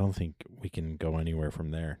 I don't think we can go anywhere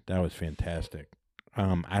from there. That was fantastic.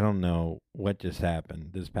 I don't know what just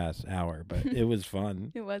happened this past hour, but it was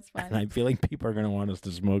fun. It was fun. And I feel like people are going to want us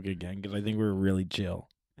to smoke again because I think we were really chill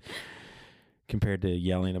compared to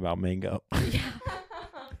yelling about mango. Yeah.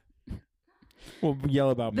 We'll yell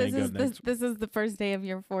about mango next. This is the first day of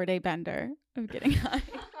your 4-day bender of getting high.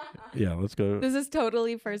 Yeah, let's go. This is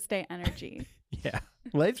totally first day energy. Yeah.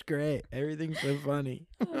 Life's great. Everything's so funny.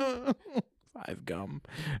 5 gum.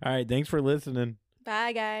 All right. Thanks for listening.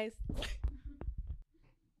 Bye, guys.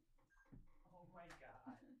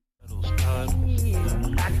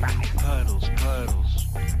 Puddles,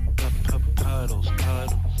 puddles.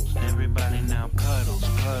 Everybody now puddles.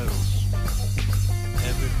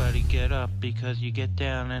 Everybody get up because you get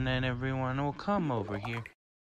down and then everyone will come over here.